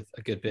work with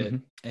a good bit.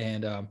 Mm-hmm.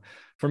 And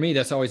for me,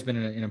 that's always been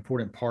an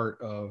important part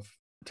of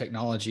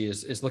technology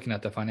is looking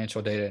at the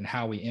financial data and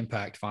how we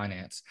impact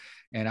finance.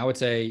 And I would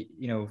say,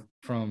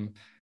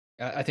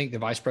 I think the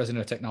vice president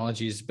of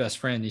technology's best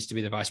friend needs to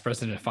be the vice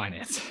president of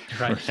finance,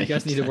 right? You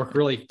guys need to work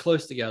really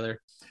close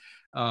together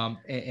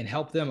and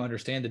help them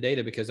understand the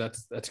data, because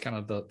that's kind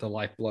of the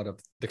lifeblood of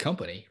the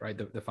company, right?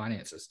 The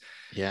finances.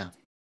 Yeah.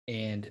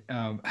 And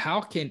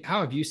how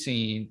have you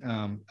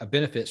seen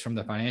benefits from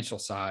the financial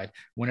side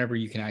whenever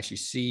you can actually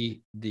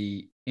see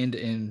the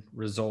end-to-end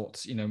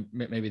results,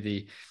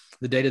 maybe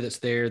the data that's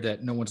there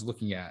that no one's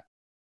looking at?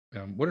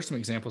 What are some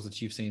examples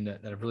that you've seen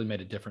that have really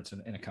made a difference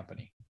in a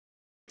company?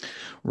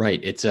 Right.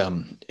 It's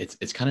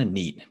kind of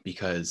neat,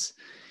 because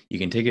you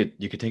can take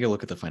a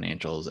look at the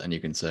financials and you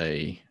can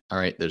say, all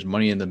right, there's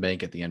money in the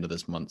bank at the end of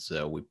this month,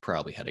 so we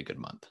probably had a good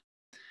month.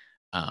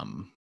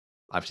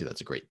 Obviously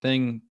that's a great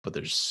thing, but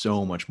there's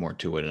so much more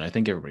to it. And I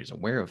think everybody's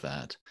aware of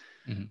that.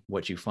 Mm-hmm.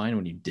 What you find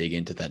when you dig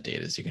into that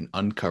data is you can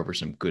uncover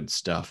some good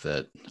stuff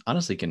that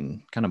honestly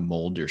can kind of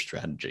mold your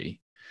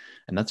strategy.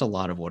 And that's a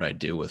lot of what I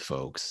do with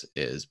folks,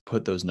 is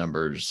put those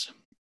numbers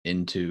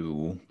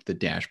into the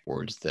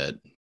dashboards that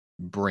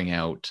bring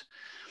out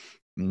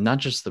not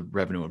just the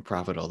revenue and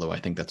profit, although I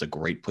think that's a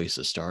great place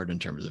to start in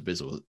terms of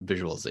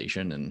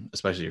visualization, and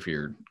especially if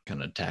you're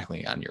kind of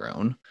tackling it on your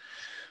own,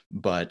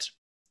 but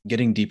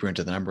getting deeper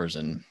into the numbers.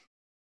 And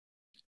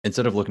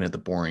instead of looking at the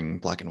boring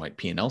black and white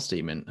P&L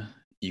statement,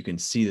 you can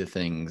see the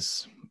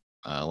things.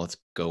 Let's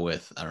go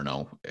with, I don't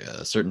know,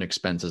 certain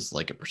expenses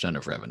like a percent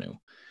of revenue.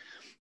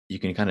 You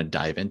can kind of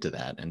dive into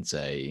that and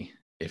say,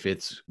 if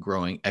it's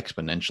growing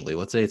exponentially,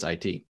 let's say it's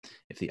IT.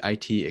 If the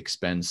IT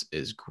expense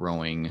is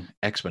growing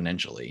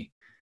exponentially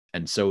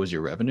and so is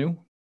your revenue,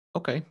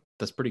 okay,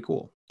 that's pretty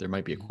cool. There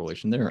might be a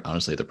correlation there.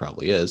 Honestly, there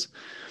probably is.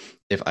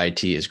 If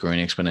IT is growing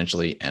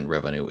exponentially and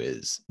revenue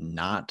is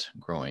not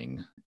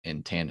growing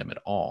in tandem at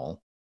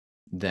all,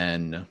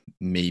 then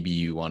maybe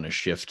you want to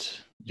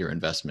shift your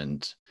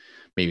investment.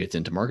 Maybe it's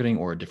into marketing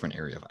or a different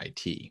area of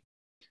IT.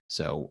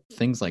 So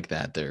things like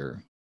that,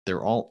 they're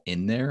all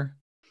in there.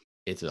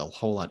 It's a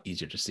whole lot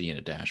easier to see in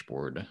a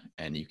dashboard,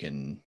 and you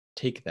can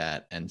take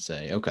that and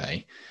say,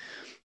 okay,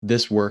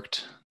 this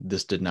worked,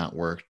 this did not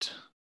work,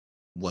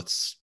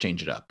 let's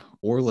change it up,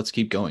 or let's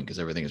keep going because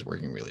everything is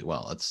working really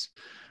well. That's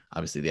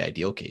obviously the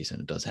ideal case,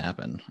 and it does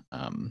happen.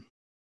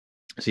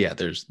 So yeah,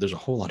 there's a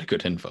whole lot of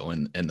good info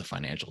in the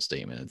financial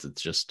statement.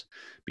 It's just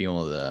being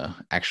able to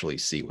actually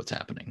see what's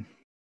happening.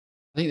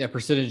 I think that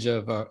percentage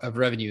of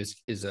revenue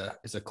is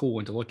a cool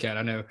one to look at.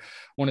 I know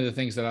one of the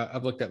things that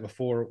I've looked at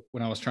before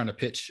when I was trying to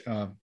pitch,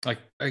 like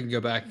I can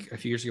go back a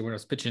few years ago when I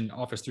was pitching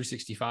Office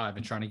 365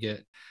 and trying to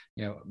get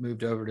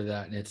moved over to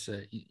that, and it's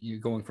you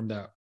going from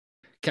that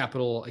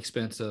capital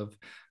expense of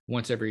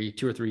once every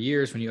 2 or 3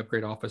 years when you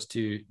upgrade Office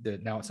to the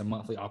now it's a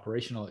monthly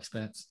operational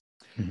expense.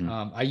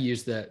 Mhm. I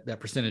used that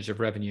percentage of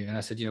revenue, and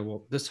I said,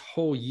 well, this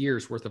whole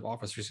year's worth of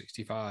Office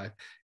 365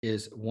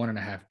 is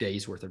 1.5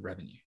 days worth of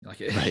revenue.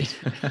 Like, Right.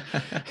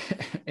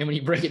 and when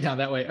you break it down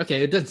that way,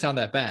 okay, it doesn't sound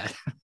that bad.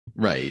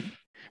 Right.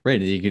 Right.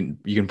 And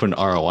you can put an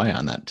ROI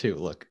on that too.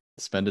 Look,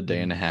 spend a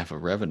day and a Mhm. half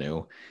of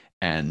revenue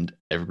and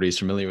everybody's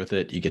familiar with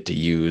it. You get to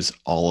use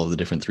all of the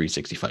different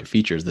 365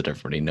 features that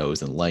everybody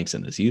knows and likes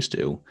and is used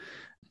to.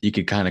 You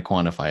could kind of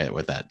quantify it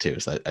with that too.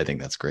 So I think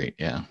that's great.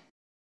 Yeah.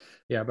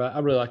 Yeah, but I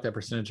really like that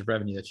percentage of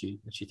revenue that you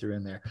threw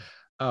in there.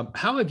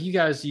 How have you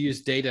guys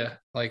used data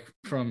like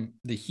from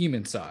the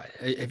human side?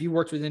 Have you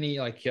worked with any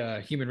like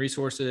human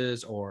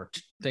resources or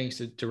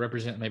things to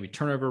represent maybe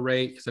turnover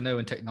rate? Because I know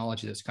in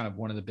technology that's kind of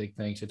one of the big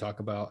things to talk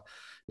about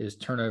is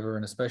turnover,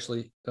 and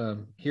especially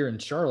here in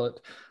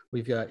Charlotte,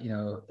 we've got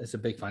it's a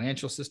big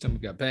financial system.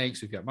 We've got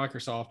banks, we've got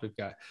Microsoft, we've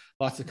got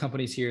lots of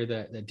companies here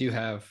that do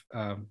have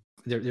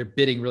they're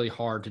bidding really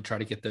hard to try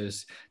to get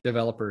those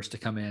developers to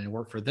come in and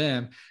work for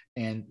them,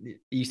 and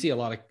you see a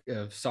lot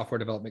of software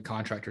development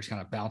contractors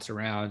kind of bounce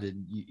around,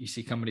 and you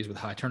see companies with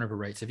high turnover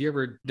rates. Have you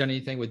ever done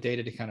anything with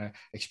data to kind of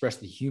express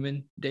the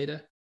human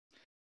data?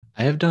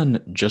 I have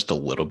done just a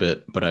little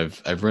bit, but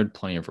I've read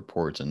plenty of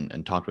reports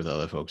and talked with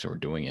other folks who are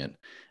doing it.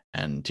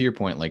 And to your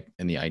point, like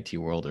in the IT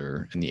world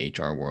or in the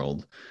HR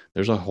world,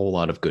 there's a whole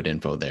lot of good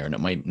info there. And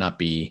it might not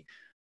be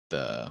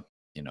the,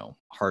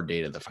 hard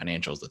data, the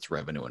financials that's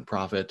revenue and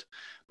profit,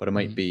 but it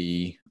might Mm-hmm.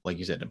 be, like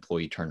you said,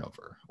 employee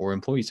turnover or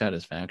employee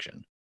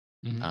satisfaction.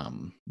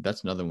 Mm-hmm.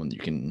 That's another one that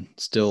you can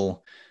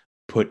still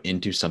put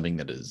into something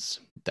that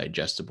is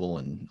digestible.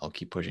 And I'll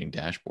keep pushing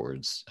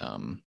dashboards.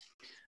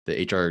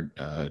 The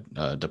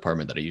HR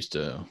department that I used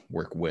to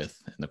work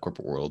with in the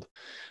corporate world,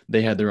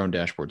 they had their own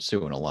dashboards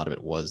too, and a lot of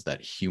it was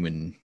that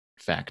human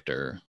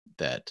factor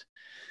that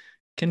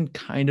can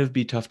kind of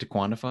be tough to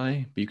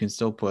quantify, but you can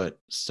still put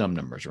some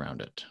numbers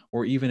around it.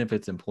 Or even if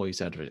it's employee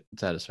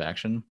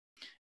satisfaction,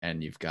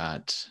 and you've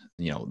got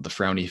the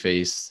frowny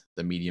face,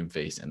 the medium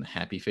face, and the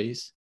happy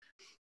face,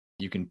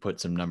 you can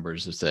put some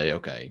numbers to say,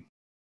 okay,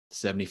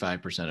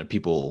 75% of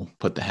people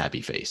put the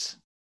happy face.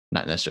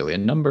 Not necessarily a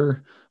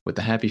number with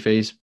the happy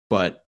face,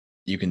 but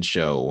you can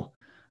show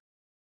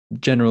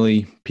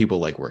generally people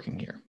like working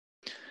here.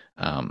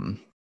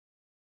 Um,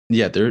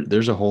 yeah,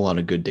 there's a whole lot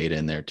of good data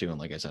in there too. And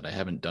like I said, I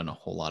haven't done a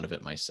whole lot of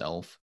it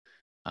myself.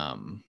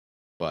 Um,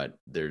 but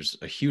there's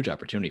a huge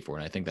opportunity for it.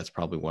 And I think that's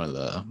probably one of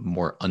the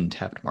more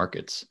untapped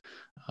markets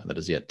that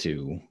is yet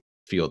to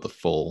feel the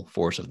full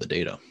force of the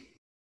data.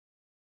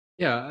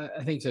 Yeah,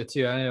 I think so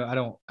too. I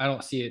know I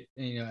don't see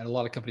it, at a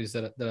lot of companies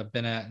that I've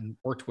been at and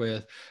worked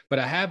with, but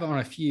I have on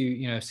a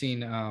few,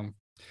 seen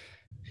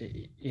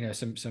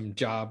some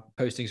job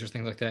postings or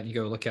things like that, and you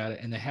go look at it,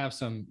 and they have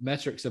some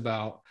metrics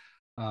about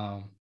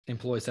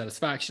employee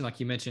satisfaction,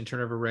 like you mentioned,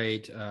 turnover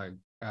rate,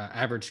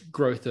 average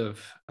growth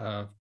of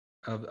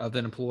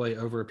that employee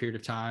over a period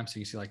of time. So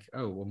you see, like,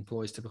 oh, well,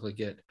 employees typically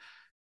get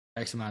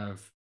X amount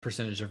of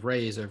percentage of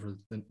raise over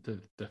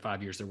the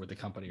 5 years they're with the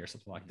company or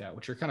something like that,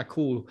 which are kind of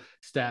cool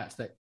stats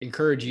that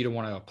encourage you to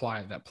want to apply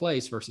at that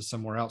place versus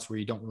somewhere else where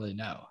you don't really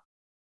know.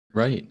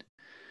 Right.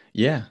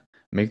 Yeah.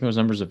 Making those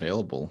numbers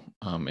available.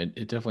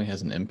 It definitely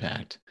has an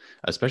impact,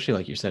 especially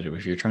like you said,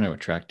 if you're trying to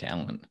attract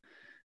talent.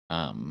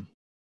 Um,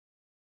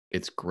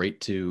 it's great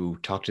to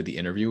talk to the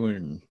interviewer,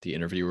 and the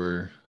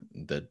interviewer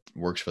that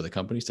works for the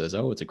company says,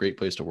 oh, it's a great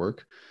place to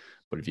work.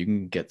 But if you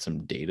can get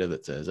some data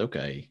that says,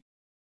 okay,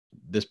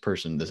 this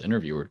person, this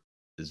interviewer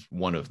is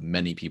one of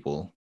many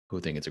people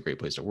who think it's a great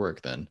place to work,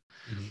 then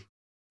Mhm.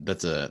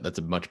 that's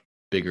a much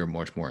bigger,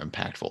 much more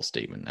impactful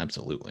statement.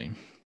 Absolutely.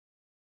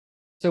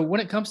 So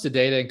when it comes to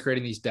data and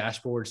creating these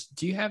dashboards,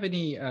 do you have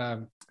any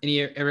ever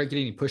get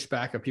any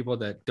pushback of people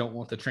that don't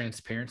want the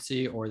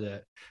transparency, or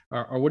that,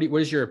 or what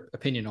is your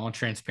opinion on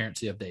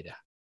transparency of data?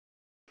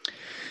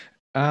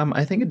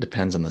 I think it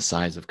depends on the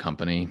size of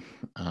company.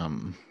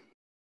 Um,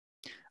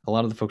 a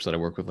lot of the folks that I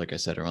work with, like I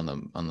said, are on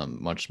the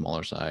much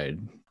smaller side.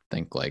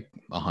 Think like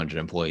 100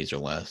 employees or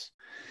less.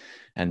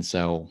 And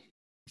so,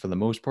 for the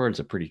most part, it's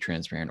a pretty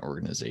transparent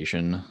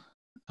organization.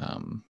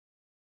 Um,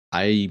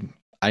 I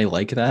I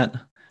like that.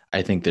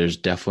 I think there's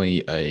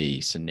definitely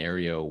a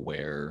scenario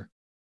where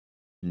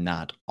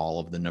not all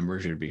of the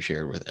numbers should be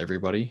shared with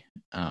everybody.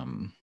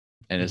 And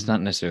it's Mhm.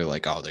 not necessarily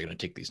like, oh, they're going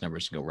to take these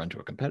numbers and go run to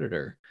a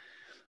competitor.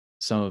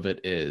 Some of it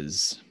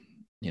is,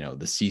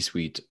 the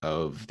C-suite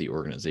of the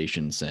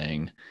organization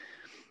saying,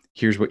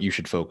 here's what you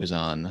should focus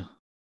on,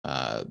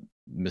 uh,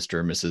 Mr.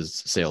 or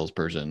Mrs.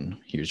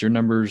 Salesperson. Here's your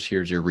numbers.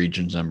 Here's your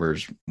region's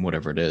numbers,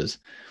 whatever it is.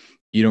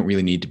 You don't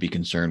really need to be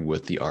concerned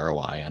with the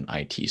ROI on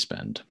IT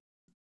spend.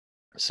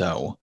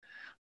 So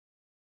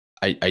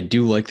I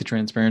do like the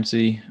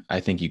transparency. I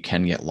think you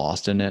can get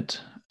lost in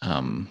it.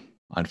 Um,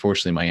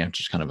 Unfortunately, my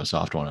answer is kind of a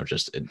soft one of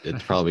just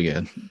it's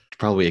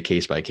probably a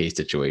case by case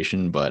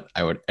situation, but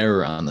I would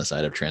err on the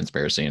side of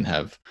transparency and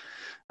have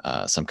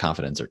some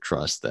confidence or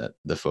trust that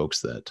the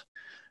folks that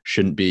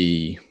shouldn't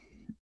be,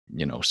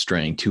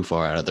 straying too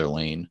far out of their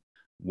lane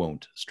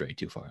won't stray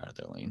too far out of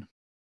their lane.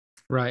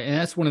 Right. And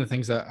that's one of the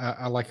things that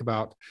I like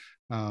about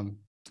um,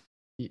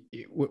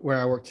 where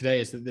I work today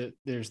is that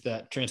there's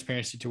that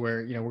transparency to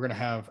where, we're going to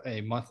have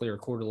a monthly or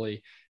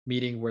quarterly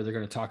meeting where they're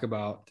going to talk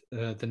about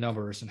the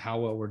numbers and how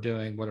well we're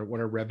doing, what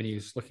are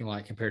revenues looking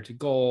like compared to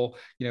goal,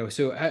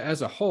 so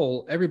as a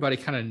whole, everybody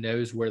kind of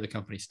knows where the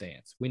company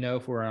stands. We know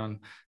if we're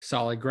on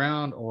solid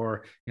ground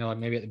or, like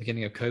maybe at the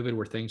beginning of COVID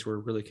where things were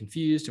really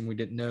confused and we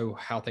didn't know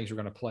how things were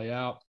going to play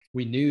out.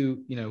 We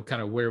knew,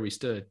 kind of where we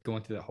stood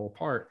going through that whole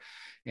part.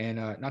 And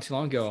not too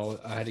long ago,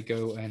 I had to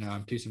go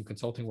and do some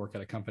consulting work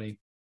at a company.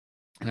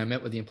 And I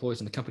met with the employees,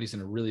 and the company's in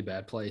a really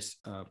bad place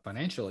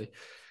financially.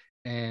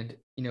 And,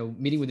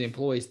 meeting with the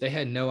employees, they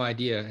had no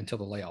idea until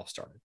the layoff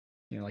started,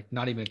 like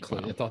not even a clue.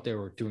 Wow. They thought they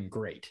were doing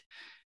great.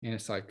 And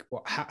it's like,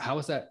 well, how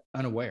is that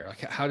unaware?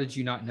 Like, how did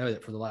you not know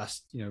that for the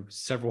last,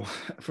 several,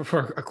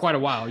 for quite a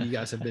while, you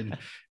guys have been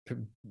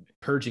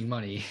purging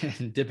money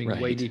and dipping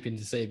way deep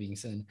into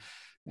savings. And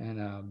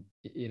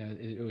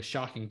it was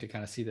shocking to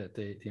kind of see that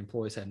the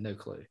employees had no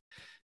clue.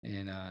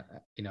 And,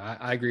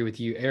 I agree with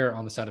you, err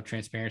on the side of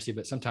transparency,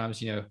 but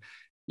sometimes,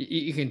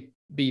 you can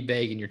be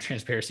vague in your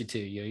transparency too.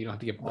 You don't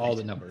have to give all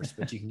the numbers,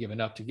 but you can give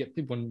enough to get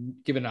people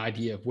give an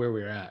idea of where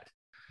we're at.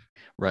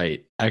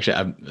 Right.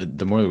 Actually,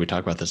 the more that we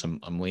talk about this,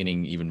 I'm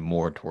leaning even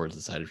more towards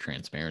the side of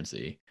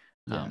transparency.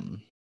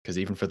 Because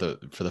even for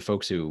the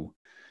folks who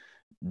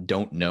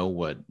don't know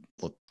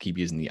we'll keep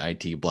using the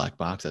IT black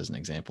box as an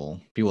example,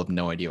 people have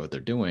no idea what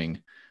they're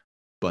doing,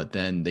 but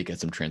then they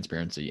get some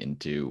transparency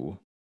into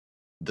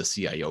the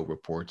CIO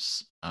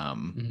reports.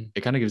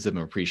 It kind of gives them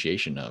an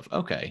appreciation of,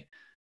 okay,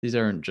 these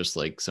aren't just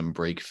like some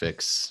break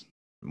fix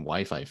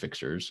Wi-Fi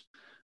fixers.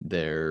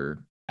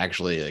 They're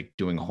actually like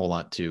doing a whole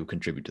lot to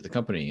contribute to the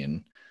company.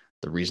 And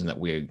the reason that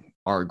we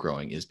are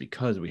growing is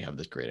because we have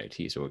this great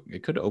IT. So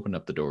it could open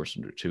up the doors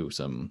to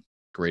some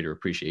greater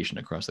appreciation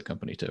across the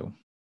company too.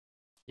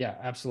 Yeah,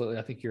 absolutely.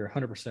 I think you're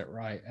 100%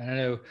 right. And I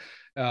know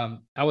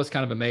I was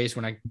kind of amazed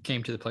when I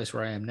came to the place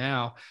where I am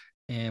now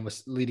and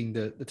was leading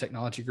the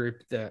technology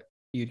group that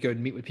you'd go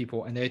and meet with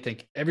people and they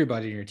think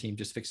everybody in your team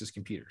just fixes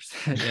computers.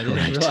 They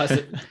didn't realize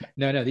that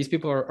no, these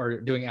people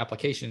are doing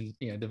application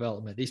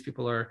development. These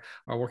people are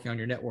working on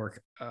your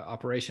network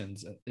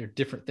operations. They're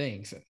different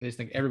things. They just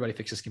think everybody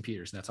fixes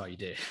computers and that's all you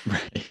do.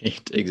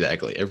 Right.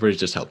 Exactly. Everybody's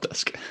just help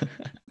desk.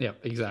 Yeah,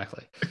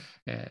 exactly.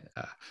 And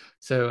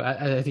so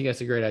I think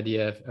that's a great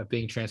idea of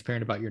being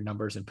transparent about your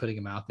numbers and putting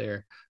them out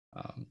there.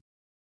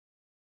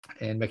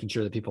 And making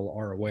sure that people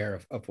are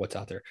aware of what's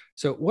out there.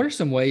 So what are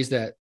some ways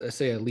that,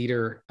 say, a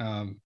leader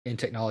in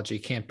technology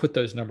can put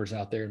those numbers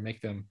out there and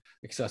make them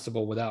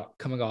accessible without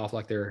coming off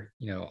like they're,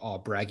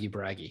 all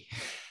braggy?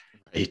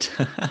 Right.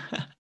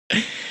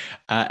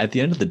 At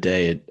the end of the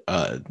day,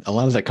 a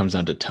lot of that comes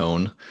down to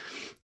tone.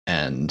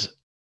 And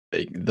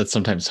that's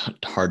sometimes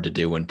hard to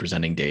do when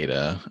presenting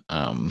data.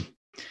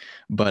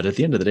 But at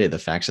the end of the day, the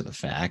facts are the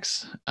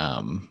facts.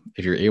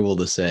 If you're able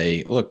to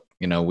say, look,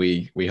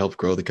 we helped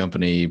grow the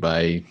company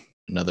by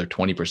another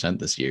 20%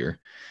 this year,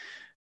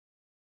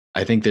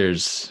 I think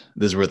this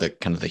is where the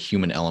kind of the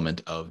human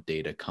element of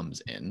data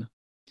comes in,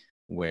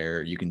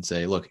 where you can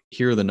say, look,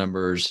 here are the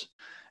numbers,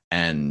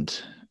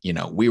 and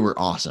we were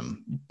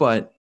awesome,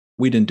 but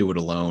we didn't do it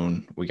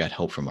alone. We got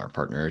help from our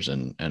partners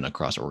and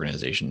across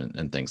organization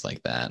and things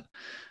like that.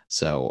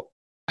 So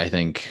I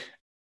think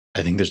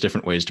there's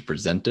different ways to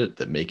present it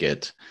that make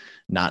it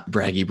not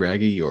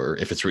braggy, or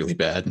if it's really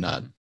bad,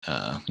 not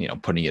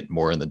putting it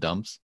more in the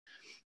dumps.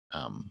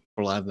 But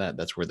a lot of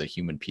that's where the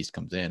human piece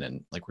comes in.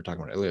 And like we're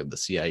talking about earlier, the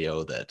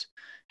CIO that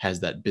has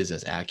that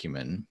business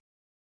acumen,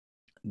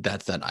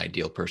 that's that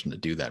ideal person to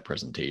do that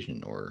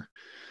presentation, or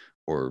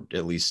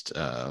at least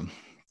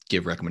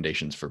give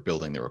recommendations for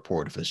building the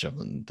report if it's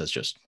something that's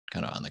just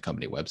kind of on the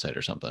company website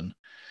or something.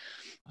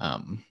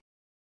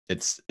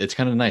 It's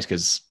kind of nice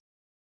because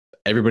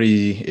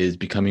everybody is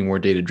becoming more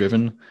data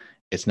driven.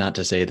 It's not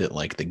to say that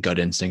like the gut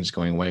instinct is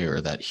going away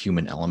or that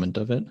human element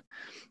of it.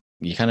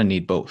 You kind of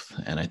need both.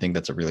 And I think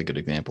that's a really good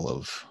example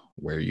of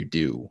where you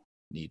do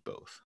need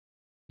both.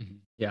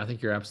 Yeah, I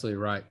think you're absolutely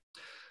right.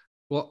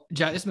 Well,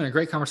 Jack, this has been a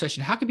great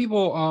conversation. How can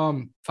people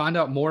find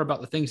out more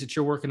about the things that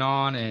you're working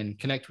on and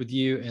connect with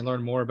you and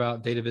learn more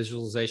about data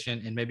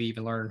visualization and maybe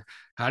even learn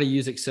how to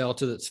use Excel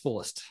to its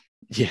fullest?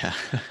 Yeah,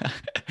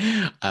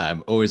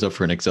 I'm always up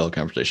for an Excel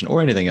conversation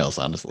or anything else,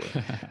 honestly.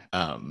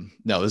 No,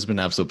 this has been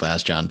an absolute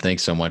blast, John.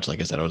 Thanks so much.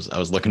 Like I said, I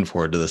was looking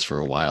forward to this for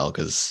a while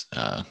because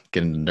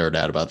getting to nerd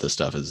out about this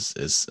stuff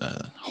is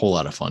a whole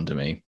lot of fun to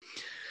me.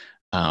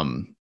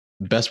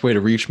 Best way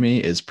to reach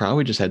me is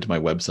probably just head to my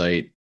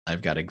website.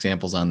 I've got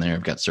examples on there.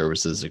 I've got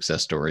services,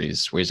 success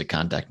stories, ways to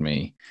contact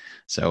me.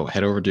 So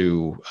head over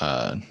to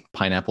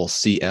Pineapple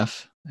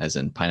CF, as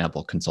in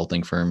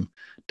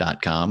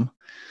pineappleconsultingfirm.com.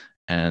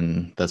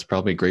 And that's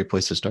probably a great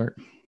place to start.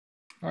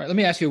 All right, let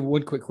me ask you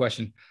one quick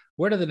question.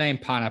 Where did the name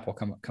pineapple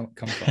come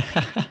from?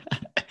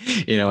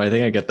 I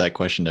think I get that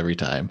question every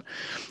time.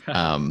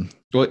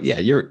 Well, yeah,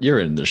 you're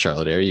in the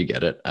Charlotte area, you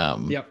get it.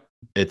 Yep.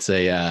 It's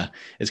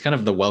kind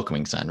of the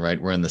welcoming sign,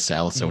 right? We're in the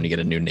South, so when you Mhm. get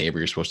a new neighbor,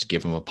 you're supposed to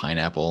give them a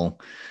pineapple.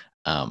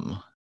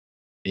 Um,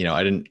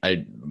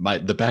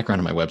 the background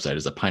of my website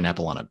is a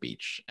pineapple on a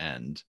beach,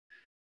 and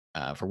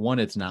for one,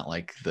 it's not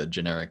like the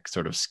generic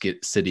sort of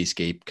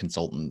cityscape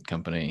consultant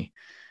company,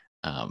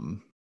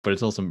 but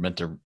it's also meant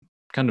to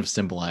kind of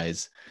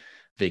symbolize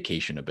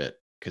vacation a bit.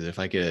 Because if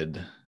I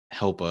could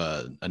help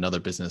another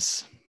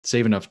business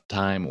save enough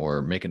time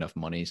or make enough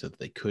money so that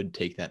they could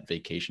take that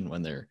vacation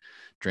when they're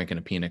drinking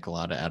a pina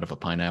colada out of a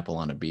pineapple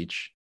on a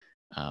beach,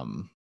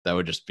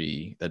 that'd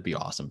be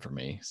awesome for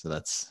me. So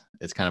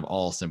it's kind of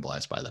all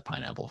symbolized by the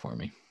pineapple for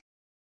me.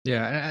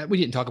 Yeah, and we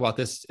didn't talk about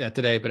this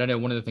today, but I know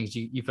one of the things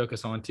you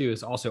focus on too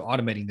is also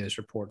automating those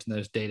reports and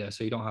those data,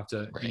 so you don't have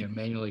to Right.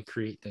 manually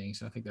create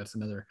things. And I think that's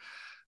another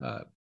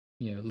uh,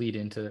 lead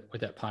into where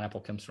that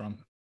pineapple comes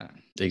from.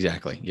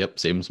 Exactly. Yep.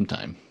 Save them some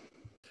time.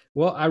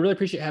 Well, I really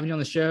appreciate having you on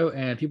the show,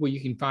 and people, you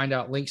can find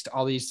out links to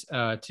all these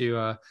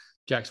to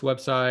Jack's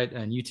website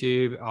and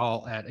YouTube,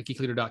 all at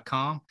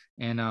geekleader.com.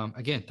 And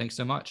again, thanks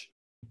so much.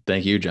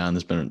 Thank you, John.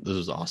 This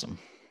was awesome.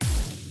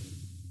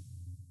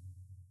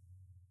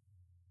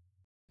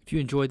 If you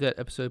enjoyed that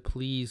episode,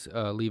 please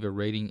leave a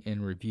rating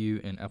and review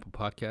in Apple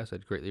Podcasts.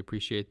 I'd greatly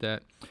appreciate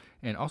that.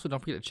 And also, don't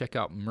forget to check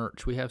out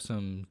merch. We have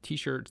some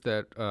T-shirts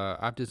that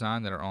I've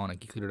designed that are on at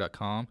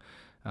geekleader.com.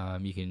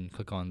 You can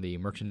click on the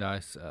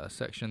merchandise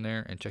section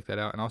there and check that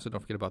out. And also,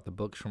 don't forget about the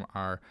books from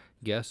our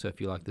guests. So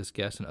if you like this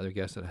guest and other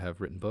guests that have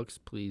written books,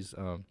 please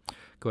go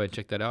ahead and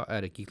check that out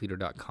at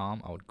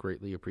geekleader.com. I would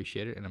greatly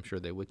appreciate it, and I'm sure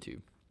they would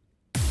too.